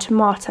pepper and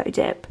tomato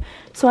dip.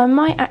 So I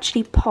might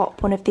actually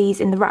pop one of these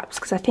in the wraps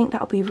because I think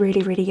that'll be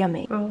really, really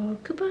yummy.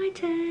 Rock-a-bye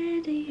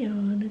Teddy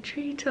on a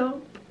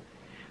treetop,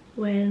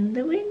 when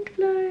the wind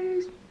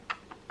blows,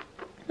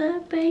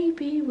 the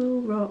baby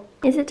will rock.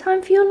 Is it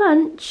time for your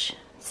lunch?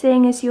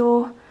 Seeing as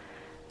you're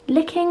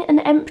licking an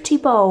empty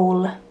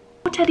bowl.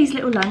 For Teddy's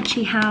little lunch,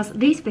 he has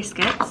these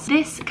biscuits,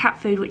 this cat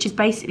food, which is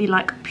basically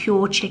like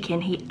pure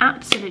chicken. He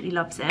absolutely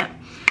loves it.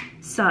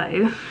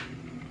 So,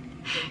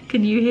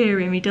 can you hear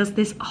him? He does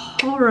this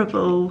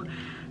horrible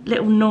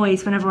little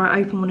noise whenever I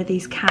open one of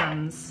these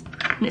cans.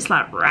 And it's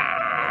like,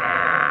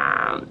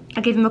 rah!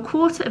 I give him a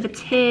quarter of a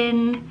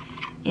tin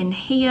in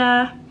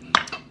here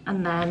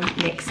and then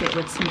mix it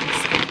with some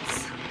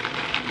biscuits.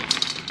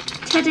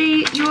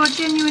 Teddy, you are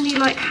genuinely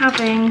like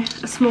having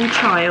a small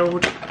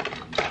child.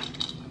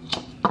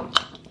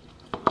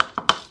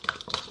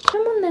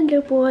 Come on then,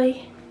 little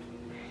boy.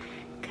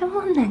 Come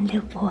on then,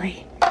 little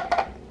boy.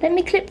 Let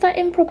me clip that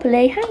in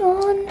properly. Hang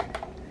on.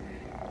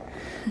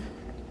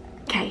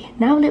 Okay,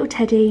 now little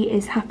Teddy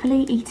is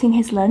happily eating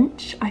his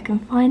lunch. I can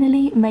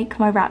finally make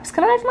my wraps.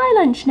 Can I have my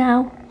lunch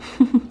now?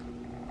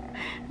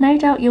 No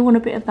doubt you'll want a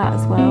bit of that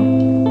as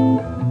well.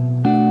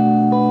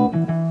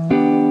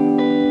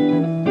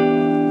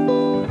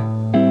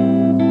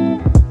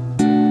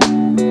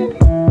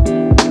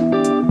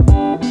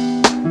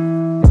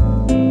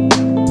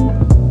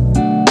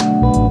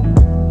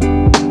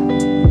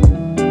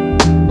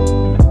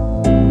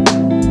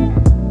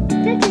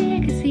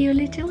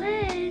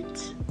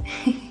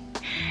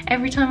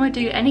 Every time I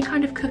do any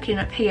kind of cooking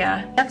up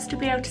here, he loves to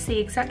be able to see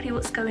exactly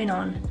what's going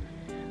on.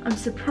 I'm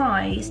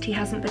surprised he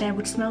hasn't been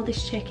able to smell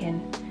this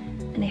chicken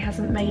and he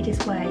hasn't made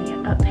his way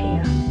up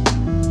here.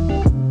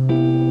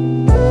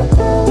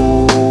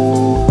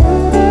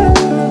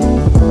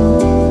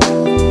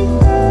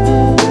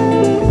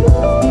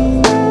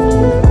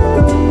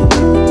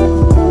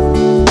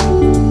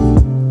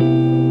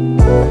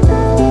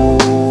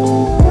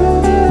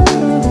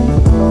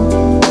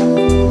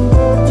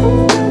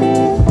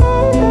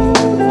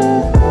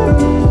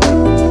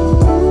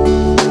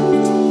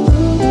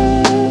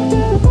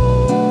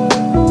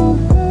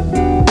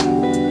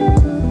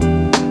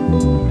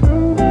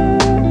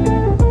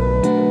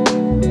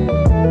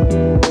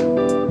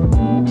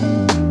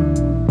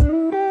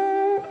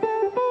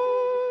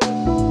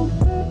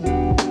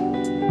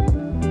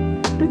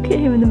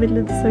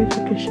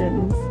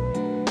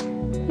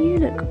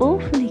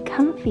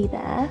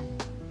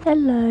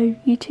 Hello,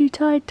 you too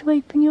tired to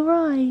open your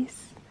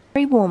eyes?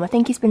 Very warm, I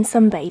think he's been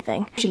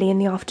sunbathing. Usually in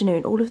the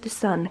afternoon, all of the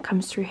sun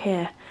comes through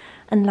here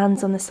and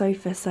lands on the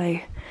sofa, so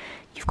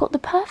you've got the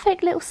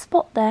perfect little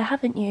spot there,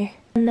 haven't you?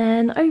 And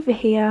then over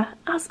here,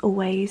 as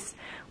always,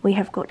 we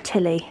have got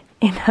Tilly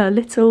in her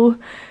little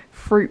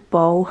fruit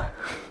bowl.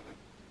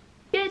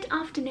 Good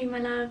afternoon, my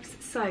loves.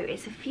 So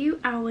it's a few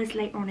hours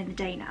later on in the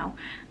day now,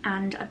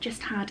 and I've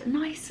just had a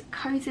nice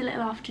cosy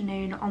little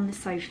afternoon on the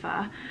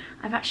sofa.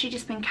 I've actually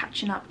just been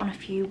catching up on a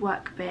few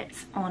work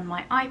bits on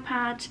my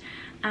iPad,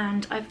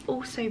 and I've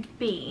also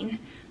been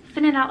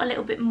filling out a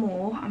little bit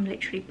more. I'm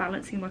literally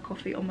balancing my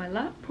coffee on my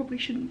lap, probably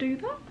shouldn't do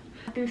that.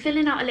 I've been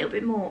filling out a little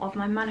bit more of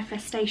my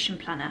manifestation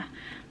planner.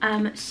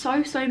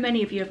 So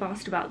many of you have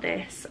asked about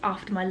this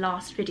after my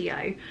last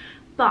video.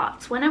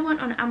 But when I went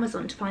on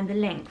Amazon to find the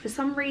link, for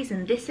some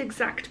reason this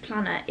exact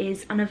planner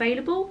is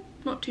unavailable.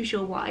 Not too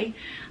sure why.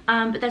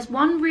 But there's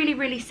one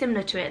really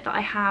similar to it that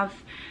I have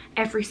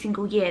every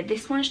single year.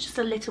 This one's just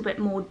a little bit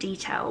more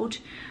detailed.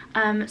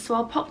 So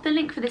I'll pop the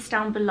link for this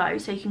down below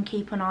so you can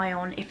keep an eye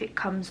on if it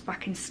comes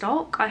back in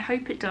stock. I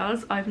hope it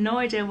does. I have no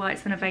idea why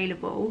it's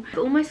unavailable. I've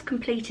almost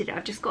completed it.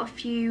 I've just got a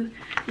few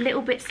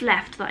little bits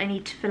left that I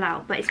need to fill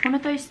out, but it's one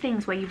of those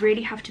things where you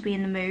really have to be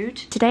in the mood.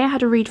 Today I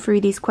had to read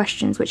through these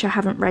questions, which I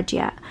haven't read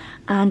yet,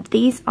 and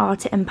these are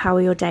to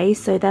empower your day.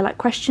 So they're like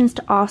questions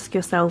to ask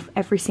yourself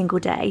every single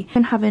day.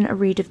 And having a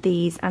read of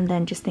these and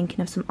then just thinking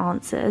of some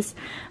answers.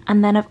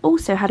 And then I've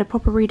also had a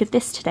proper read of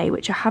this today,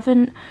 which I've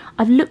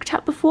looked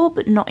at before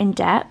but not in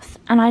depth,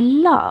 and I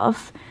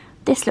love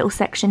this little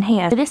section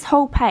here. So this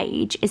whole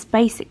page is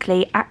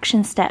basically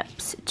action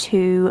steps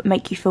to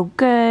make you feel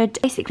good.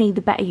 Basically,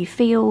 the better you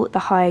feel, the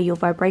higher your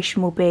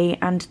vibration will be,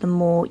 and the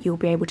more you'll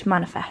be able to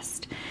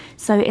manifest.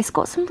 So it's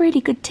got some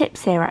really good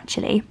tips here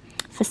actually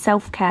for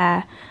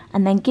self-care,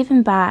 and then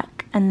giving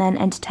back, and then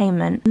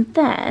entertainment. And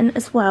then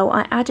as well,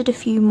 I added a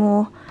few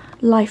more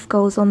life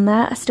goals on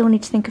there. I still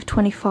need to think of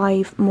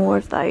 25 more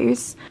of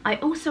those. I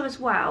also as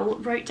well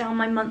wrote down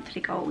my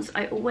monthly goals.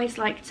 I always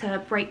like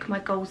to break my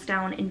goals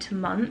down into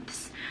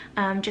months,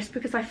 just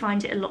because I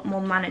find it a lot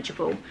more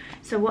manageable.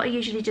 So what I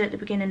usually do at the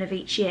beginning of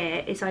each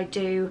year is I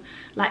do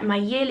like my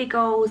yearly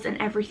goals and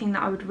everything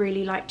that I would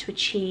really like to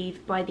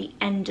achieve by the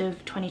end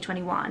of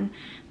 2021.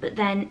 But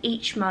then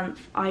each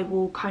month I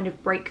will kind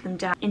of break them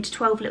down into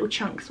 12 little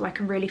chunks so I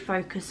can really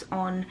focus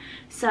on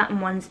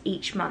certain ones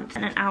each month,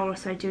 and an hour or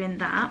so doing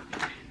that.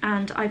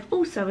 And I've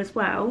also as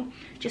well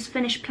just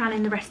finished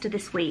planning the rest of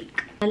this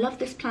week. I love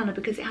this planner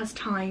because it has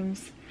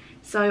times,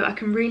 so I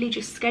can really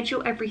just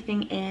schedule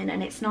everything in,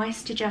 and it's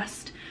nice to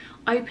just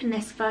open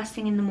this first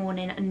thing in the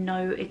morning and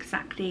know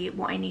exactly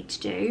what I need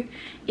to do.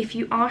 If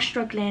you are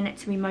struggling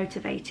to be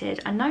motivated,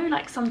 I know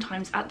like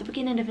sometimes at the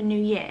beginning of a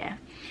new year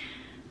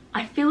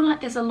I feel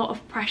like there's a lot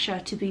of pressure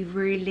to be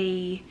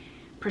really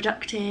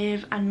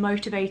productive and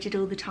motivated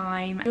all the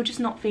time. You're just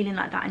not feeling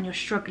like that and you're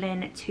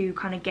struggling to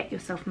kind of get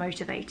yourself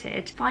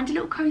motivated. Find a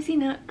little cozy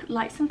nook,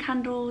 light some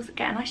candles,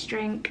 get a nice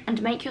drink,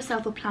 and make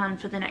yourself a plan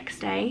for the next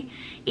day.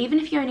 Even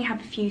if you only have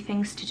a few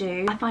things to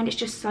do, I find it's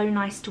just so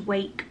nice to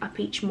wake up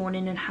each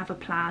morning and have a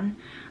plan.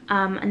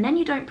 And then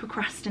you don't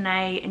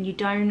procrastinate and you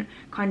don't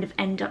kind of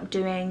end up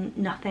doing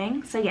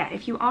nothing. So yeah,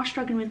 if you are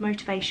struggling with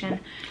motivation,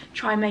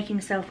 try making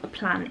yourself a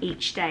plan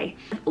each day.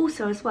 I've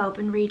also as well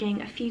been reading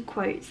a few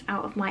quotes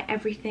out of my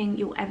Everything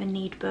You'll Ever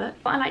Need book.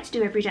 What I like to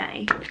do every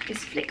day is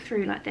flick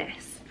through like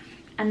this,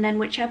 and then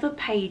whichever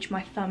page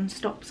my thumb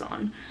stops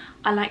on,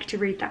 I like to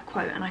read that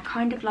quote, and I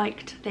kind of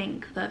like to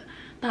think that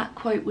that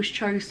quote was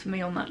chose for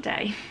me on that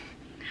day.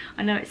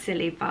 I know it's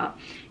silly, but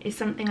it's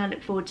something I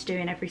look forward to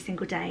doing every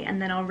single day.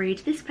 And then I'll read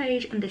this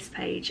page and this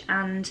page,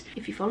 and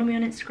if you follow me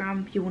on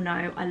Instagram you will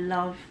know I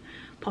love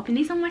popping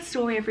these on my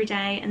story every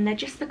day, and they're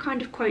just the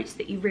kind of quotes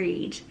that you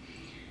read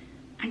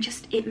and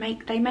just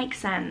they make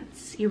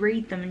sense. You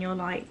read them and you're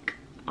like,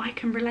 I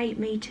can relate,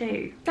 me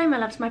too. So my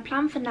loves, my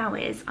plan for now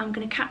is I'm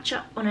going to catch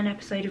up on an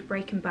episode of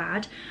Breaking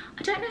Bad.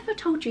 I don't know if I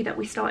told you that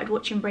we started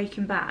watching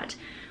Breaking Bad.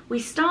 We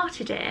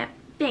started it,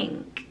 I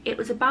think it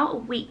was about a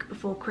week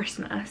before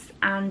Christmas,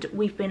 and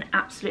we've been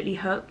absolutely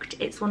hooked.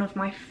 It's one of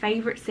my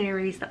favourite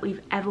series that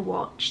we've ever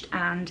watched,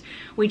 and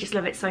we just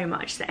love it so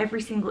much. So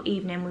every single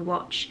evening we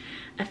watch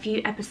a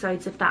few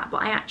episodes of that,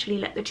 but I actually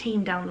let the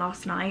team down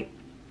last night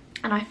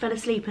and I fell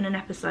asleep in an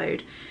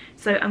episode.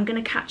 So I'm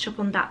going to catch up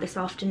on that this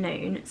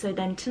afternoon, so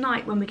then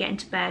tonight when we get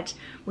into bed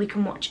we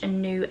can watch a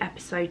new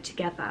episode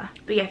together.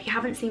 But yeah, if you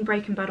haven't seen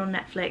Breaking Bad on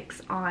Netflix,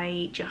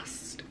 I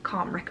just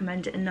can't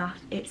recommend it enough.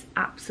 It's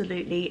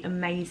absolutely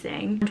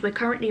amazing. And we're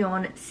currently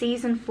on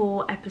season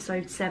 4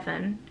 episode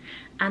 7,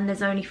 and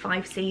there's only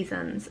 5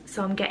 seasons,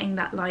 so I'm getting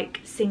that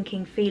like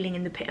sinking feeling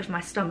in the pit of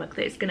my stomach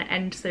that it's going to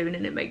end soon,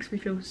 and it makes me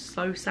feel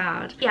so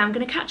sad. Yeah, I'm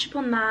going to catch up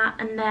on that,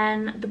 and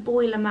then the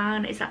boiler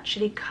man is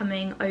actually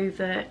coming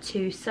over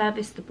to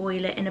service the boiler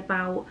in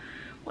about,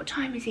 what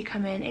time is he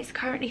coming? It's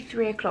currently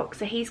 3 o'clock,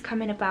 so he's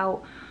coming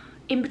about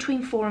in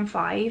between 4 and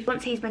 5.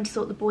 Once he's been to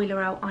sort the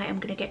boiler out, I am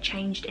going to get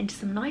changed into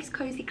some nice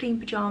cozy clean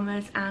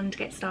pyjamas and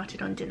get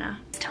started on dinner.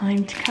 It's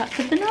time to cut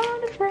the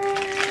banana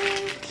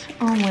bread.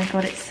 Oh my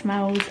god, it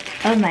smells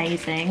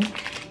amazing.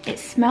 It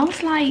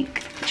smells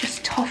like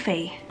just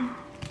toffee.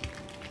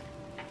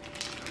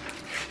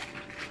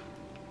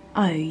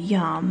 Oh,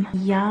 yum.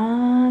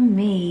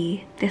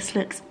 Yummy. This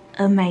looks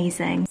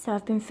amazing. So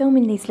I've been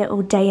filming these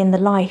little day in the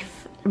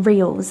life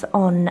reels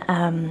on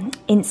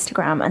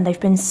Instagram, and they've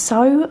been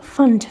so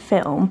fun to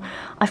film.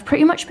 I've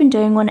pretty much been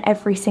doing one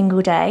every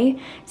single day.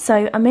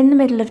 So I'm in the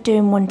middle of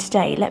doing one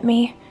today. Let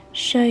me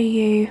show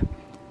you.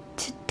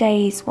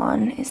 Today's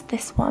one is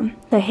this one.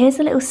 So here's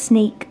a little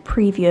sneak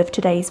preview of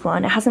today's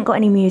one. It hasn't got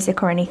any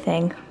music or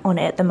anything on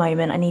it at the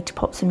moment. I need to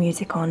pop some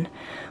music on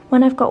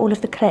when I've got all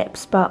of the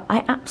clips, but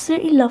I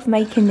absolutely love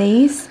making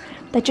these.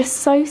 They're just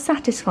so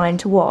satisfying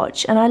to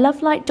watch, and I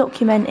love like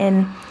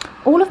documenting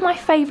all of my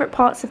favourite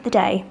parts of the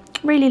day.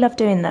 Really love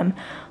doing them,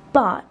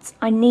 but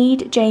I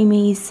need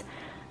Jamie's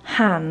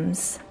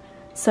hands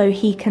so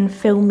he can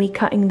film me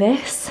cutting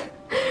this.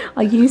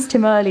 I used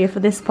him earlier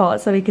for this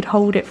part so he could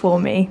hold it for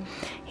me.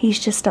 He's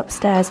just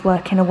upstairs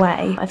working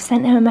away. I've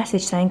sent him a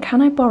message saying,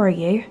 can I borrow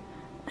you?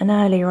 And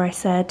earlier I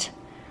said,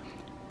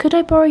 could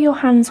I borrow your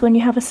hands when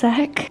you have a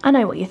sec? I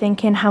know what you're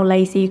thinking, how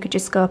lazy, you could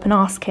just go up and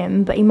ask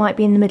him, but he might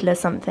be in the middle of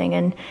something,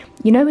 and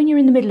you know when you're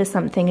in the middle of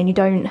something and you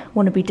don't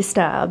want to be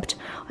disturbed,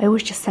 I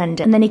always just send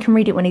it, and then he can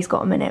read it when he's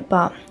got a minute,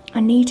 but I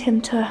need him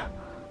to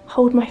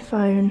hold my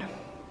phone.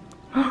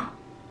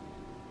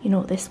 You know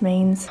what this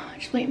means.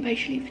 Just waiting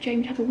patiently for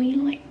Jamie to have a wee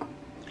like.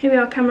 Here we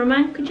are,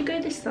 cameraman, could you go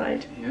this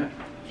side? Yeah.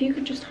 If you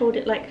could just hold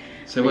it like...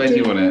 So where do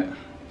you want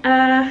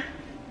it?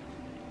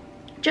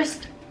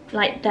 Just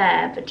like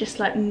there, but just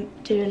like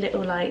do a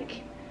little like,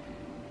 do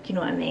you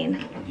know what I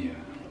mean? Yeah.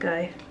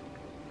 Go.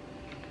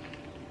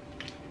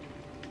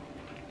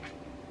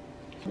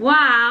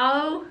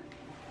 Wow!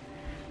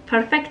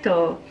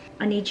 Perfecto.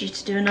 I need you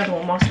to do another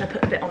one whilst I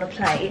put a bit on a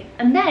plate.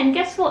 And then,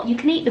 guess what? You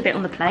can eat the bit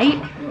on the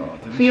plate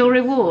for your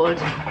reward.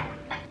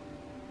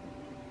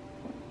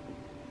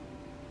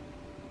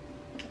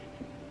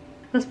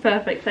 That's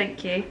perfect,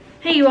 thank you.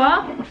 Here you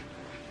are.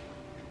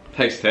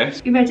 Taste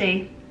test. You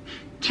ready?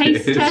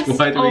 Taste Cheers. test.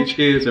 Why do we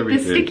cheers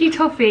everything? The sticky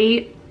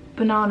toffee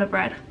banana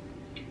bread.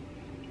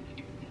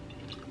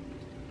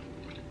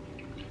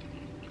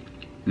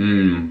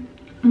 Mmm.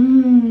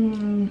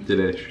 Mmm.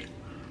 Delish.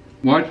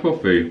 Why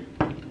toffee?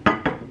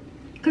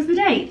 Because the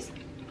dates.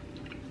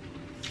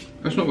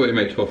 That's not what you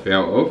make toffee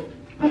out of.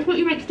 That's what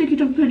you make sticky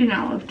toffee pudding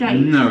out of,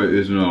 dates. No, it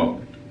is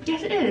not.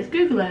 Yes, it is.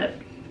 Google it.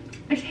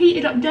 It's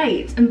heated up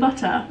dates and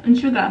butter and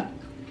sugar.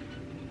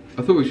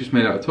 I thought it was just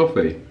made out of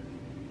toffee.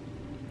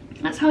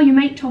 That's how you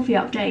make toffee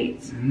up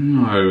dates.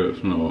 No,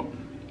 it's not.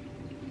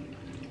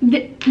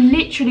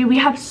 Literally, we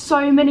have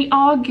so many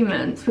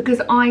arguments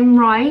because I'm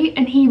right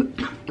and he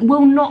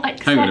will not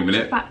accept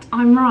the fact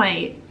I'm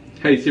right.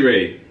 Hey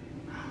Siri,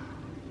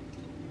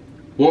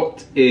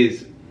 what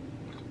is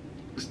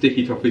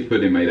sticky toffee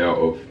pudding made out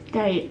of?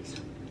 Dates.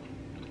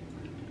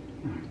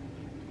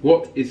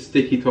 What is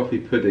sticky toffee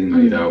pudding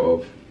made out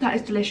of? That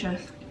is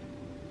delicious.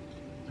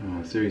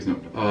 Oh, Siri's not...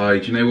 Oh,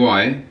 do you know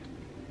why?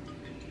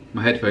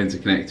 My headphones are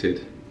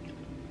connected.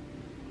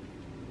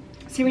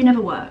 Siri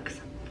never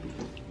works.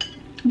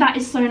 That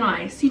is so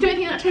nice. You don't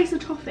think that tastes of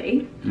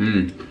toffee?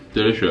 Mmm,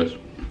 delicious.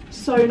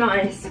 So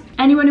nice.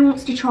 Anyone who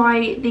wants to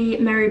try the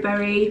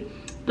Maryberry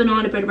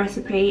banana bread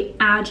recipe,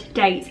 add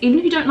dates. Even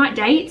if you don't like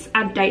dates,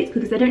 add dates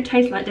because they don't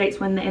taste like dates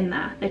when they're in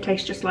there. They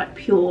taste just like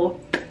pure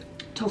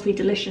toffee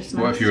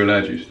deliciousness. What if you're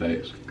allergic to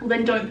dates? Well,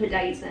 then don't put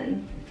dates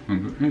in.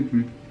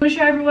 Want to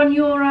show everyone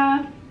your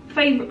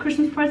favourite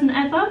Christmas present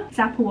ever? It's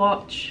Apple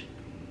Watch.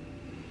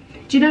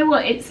 Do you know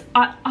what?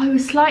 I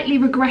was slightly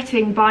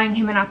regretting buying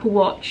him an Apple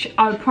Watch.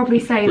 I would probably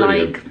say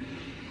like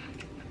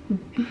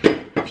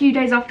a few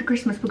days after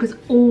Christmas, because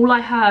all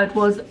I heard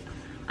was,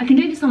 I can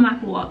do this on my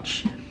Apple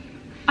Watch.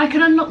 I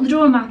can unlock the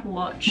door on my Apple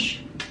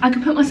Watch. I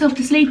can put myself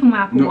to sleep on my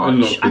Apple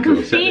Watch. I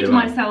can feed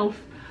myself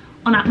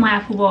on my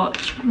Apple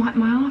Watch. I wipe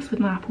my ass with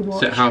my Apple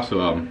Watch. Set house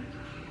alarm.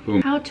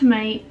 Boom. How to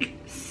make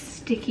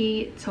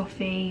sticky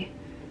toffee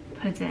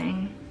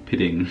pudding.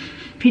 Pudding.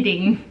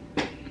 Pudding.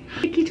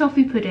 Sticky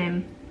toffee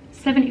pudding.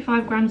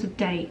 75 grams of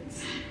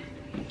dates.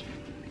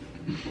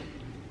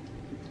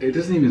 It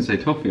doesn't even say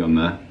toffee on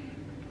there.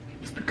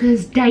 It's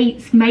because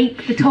dates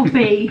make the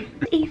toffee.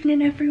 Good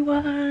evening,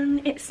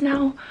 everyone. It's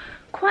now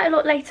quite a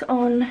lot later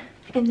on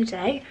in the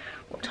day.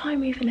 What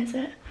time even is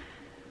it?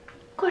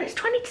 God, it's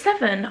 20 to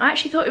 7. I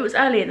actually thought it was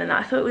earlier than that.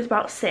 I thought it was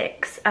about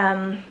 6.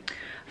 I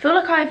feel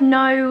like I have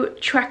no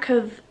track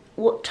of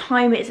what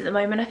time it is at the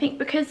moment. I think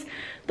because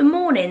the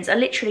mornings are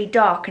literally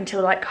dark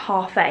until like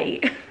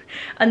 8:30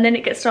 and then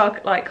it gets dark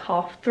at like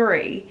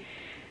 3:30.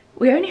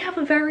 We only have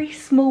a very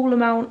small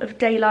amount of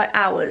daylight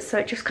hours, so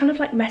it just kind of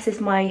like messes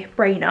my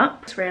brain up.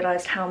 I just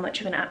realised how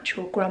much of an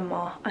actual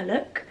grandma I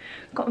look.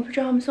 Got my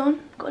pyjamas on,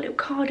 got a little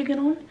cardigan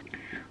on.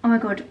 Oh my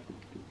god,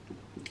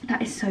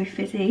 that is so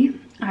fizzy.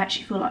 I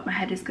actually feel like my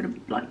head is gonna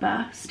like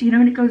burst. You know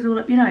when it goes all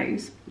up your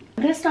nose?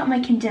 I'm gonna start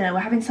making dinner. We're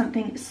having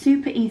something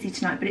super easy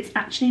tonight, but it's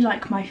actually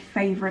like my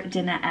favourite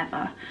dinner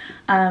ever.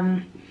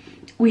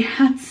 We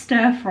had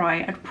stir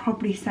fry, I'd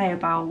probably say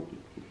about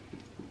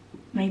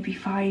maybe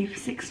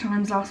 5-6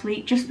 times last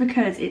week, just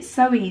because it's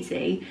so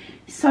easy,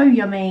 so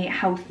yummy,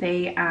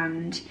 healthy,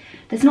 and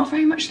there's not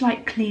very much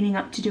like cleaning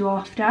up to do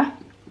after.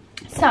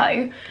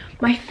 So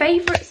my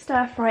favourite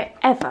stir fry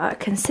ever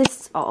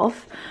consists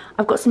of,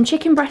 I've got some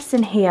chicken breasts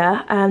in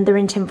here, they're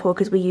in tin foil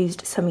because we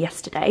used some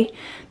yesterday.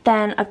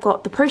 Then I've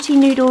got the protein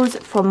noodles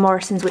from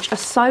Morrison's, which are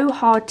so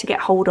hard to get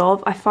hold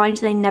of. I find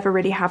they never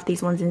really have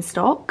these ones in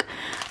stock,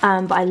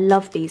 but I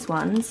love these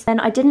ones. Then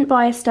I didn't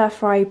buy a stir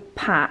fry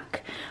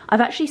pack.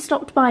 I've actually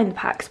stopped buying the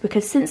packs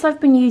because since I've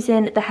been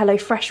using the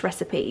HelloFresh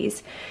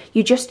recipes,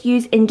 you just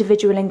use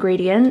individual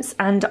ingredients,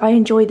 and I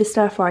enjoy the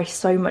stir fry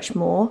so much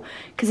more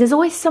because there's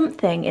always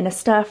something in a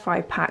stir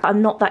fry pack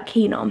I'm not that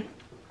keen on.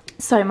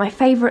 So my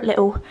favourite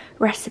little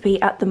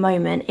recipe at the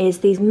moment is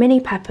these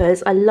mini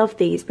peppers. I love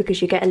these because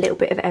you get a little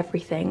bit of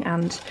everything,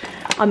 and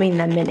I mean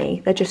they're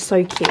mini, they're just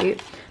so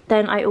cute.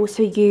 Then I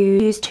also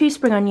use 2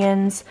 spring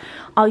onions.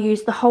 I'll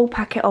use the whole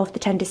packet of the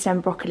tender stem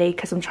broccoli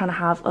because I'm trying to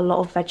have a lot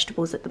of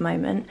vegetables at the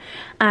moment.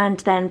 And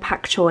then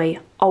pak choy,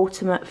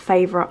 ultimate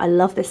favourite. I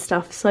love this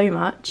stuff so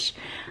much.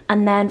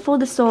 And then for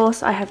the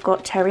sauce, I have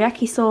got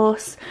teriyaki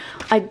sauce.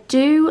 I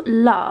do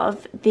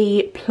love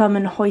the plum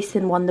and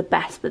hoisin one the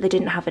best, but they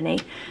didn't have any.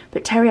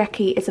 But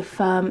teriyaki is a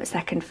firm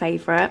second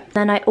favourite.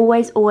 Then I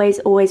always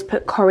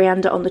put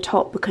coriander on the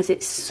top because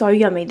it's so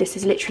yummy. This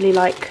is literally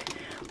like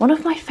one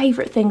of my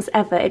favourite things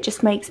ever. It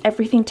just makes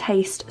everything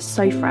taste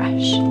so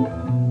fresh.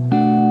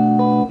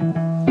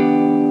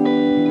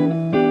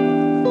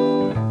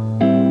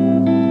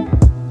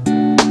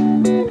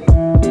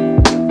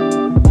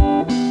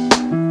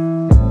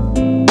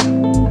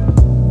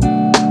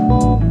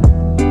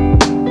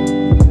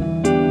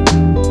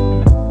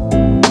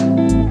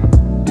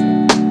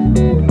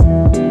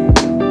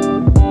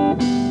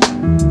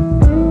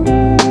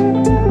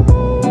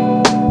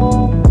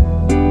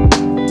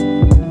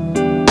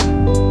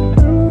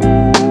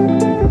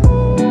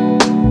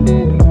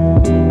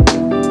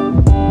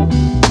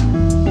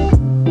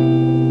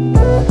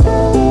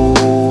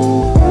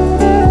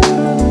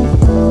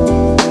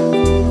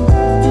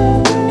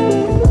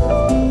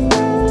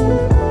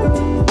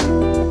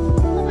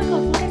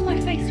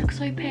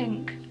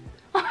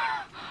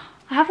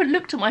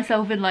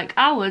 Myself in like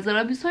hours and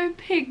I'm so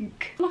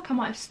pink. I feel like I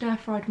might have stir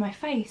fried my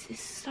face.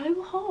 It's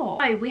so hot.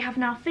 So we have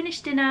now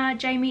finished dinner.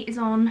 Jamie is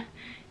on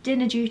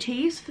dinner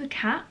duties for the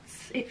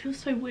cats. It feels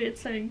so weird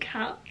saying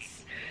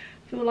cats.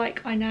 I feel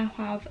like I now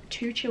have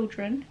 2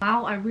 children.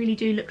 Wow, I really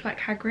do look like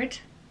Hagrid.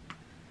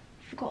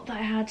 Forgot that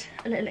I had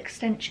a little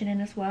extension in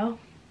as well.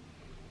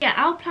 Yeah,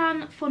 our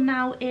plan for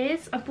now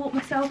is I bought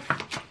myself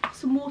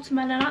some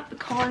watermelon up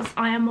because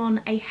I am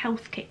on a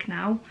health kick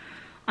now.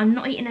 I'm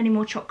not eating any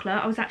more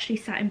chocolate. I was actually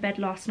sat in bed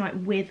last night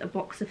with a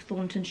box of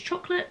Thornton's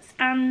chocolates,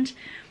 and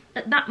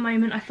at that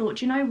moment I thought,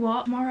 do you know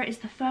what? Tomorrow is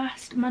the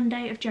first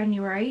Monday of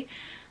January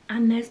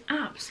and there's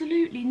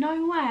absolutely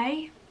no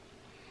way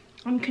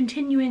I'm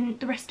continuing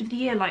the rest of the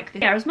year like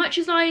this. Yeah, as much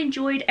as I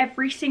enjoyed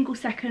every single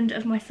second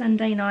of my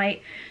Sunday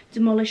night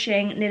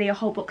demolishing nearly a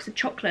whole box of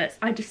chocolates,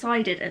 I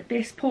decided at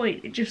this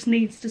point it just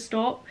needs to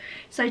stop.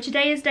 So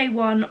today is day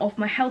 1 of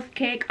my health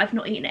kick. I've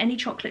not eaten any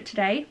chocolate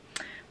today,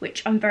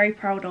 which I'm very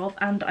proud of,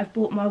 and I've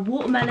brought my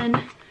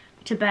watermelon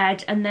to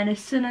bed, and then as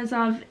soon as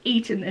I've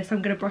eaten this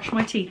I'm going to brush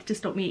my teeth to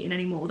stop me eating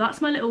anymore. That's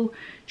my little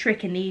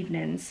trick in the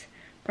evenings.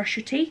 Brush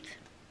your teeth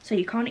so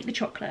you can't eat the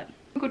chocolate.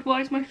 Oh god,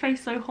 why is my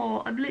face so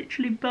hot? I'm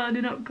literally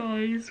burning up,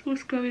 guys.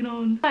 What's going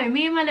on? So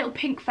me and my little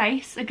pink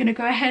face are going to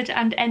go ahead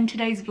and end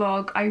today's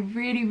vlog. I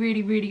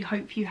really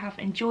hope you have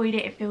enjoyed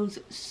it. It feels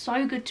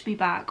so good to be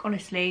back,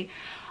 honestly.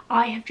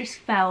 I have just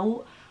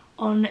felt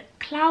on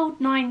cloud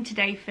 9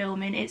 today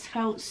filming. It's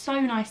felt so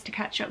nice to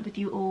catch up with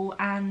you all,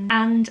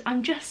 and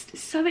I'm just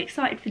so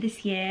excited for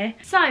this year.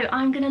 So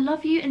I'm gonna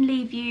love you and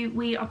leave you.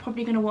 We are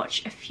probably gonna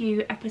watch a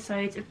few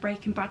episodes of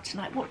Breaking Bad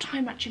tonight. What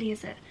time actually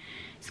is it?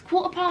 It's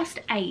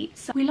 8:15,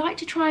 so we like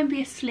to try and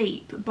be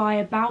asleep by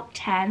about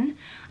 10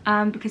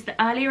 because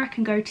the earlier I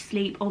can go to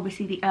sleep,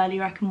 obviously the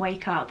earlier I can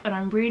wake up, and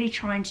I'm really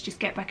trying to just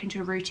get back into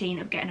a routine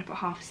of getting up at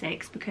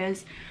 6:30,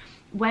 because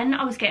when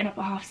I was getting up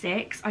at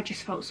 6:30, I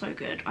just felt so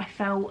good. I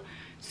felt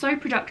so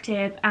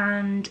productive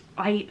and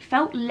I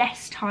felt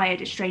less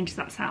tired, as strange as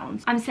that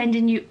sounds. I'm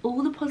sending you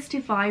all the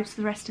positive vibes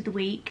for the rest of the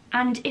week.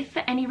 And if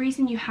for any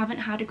reason you haven't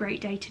had a great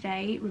day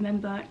today,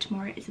 remember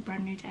tomorrow is a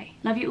brand new day.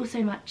 Love you all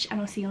so much,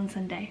 and I'll see you on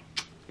Sunday.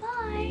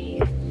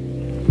 Bye.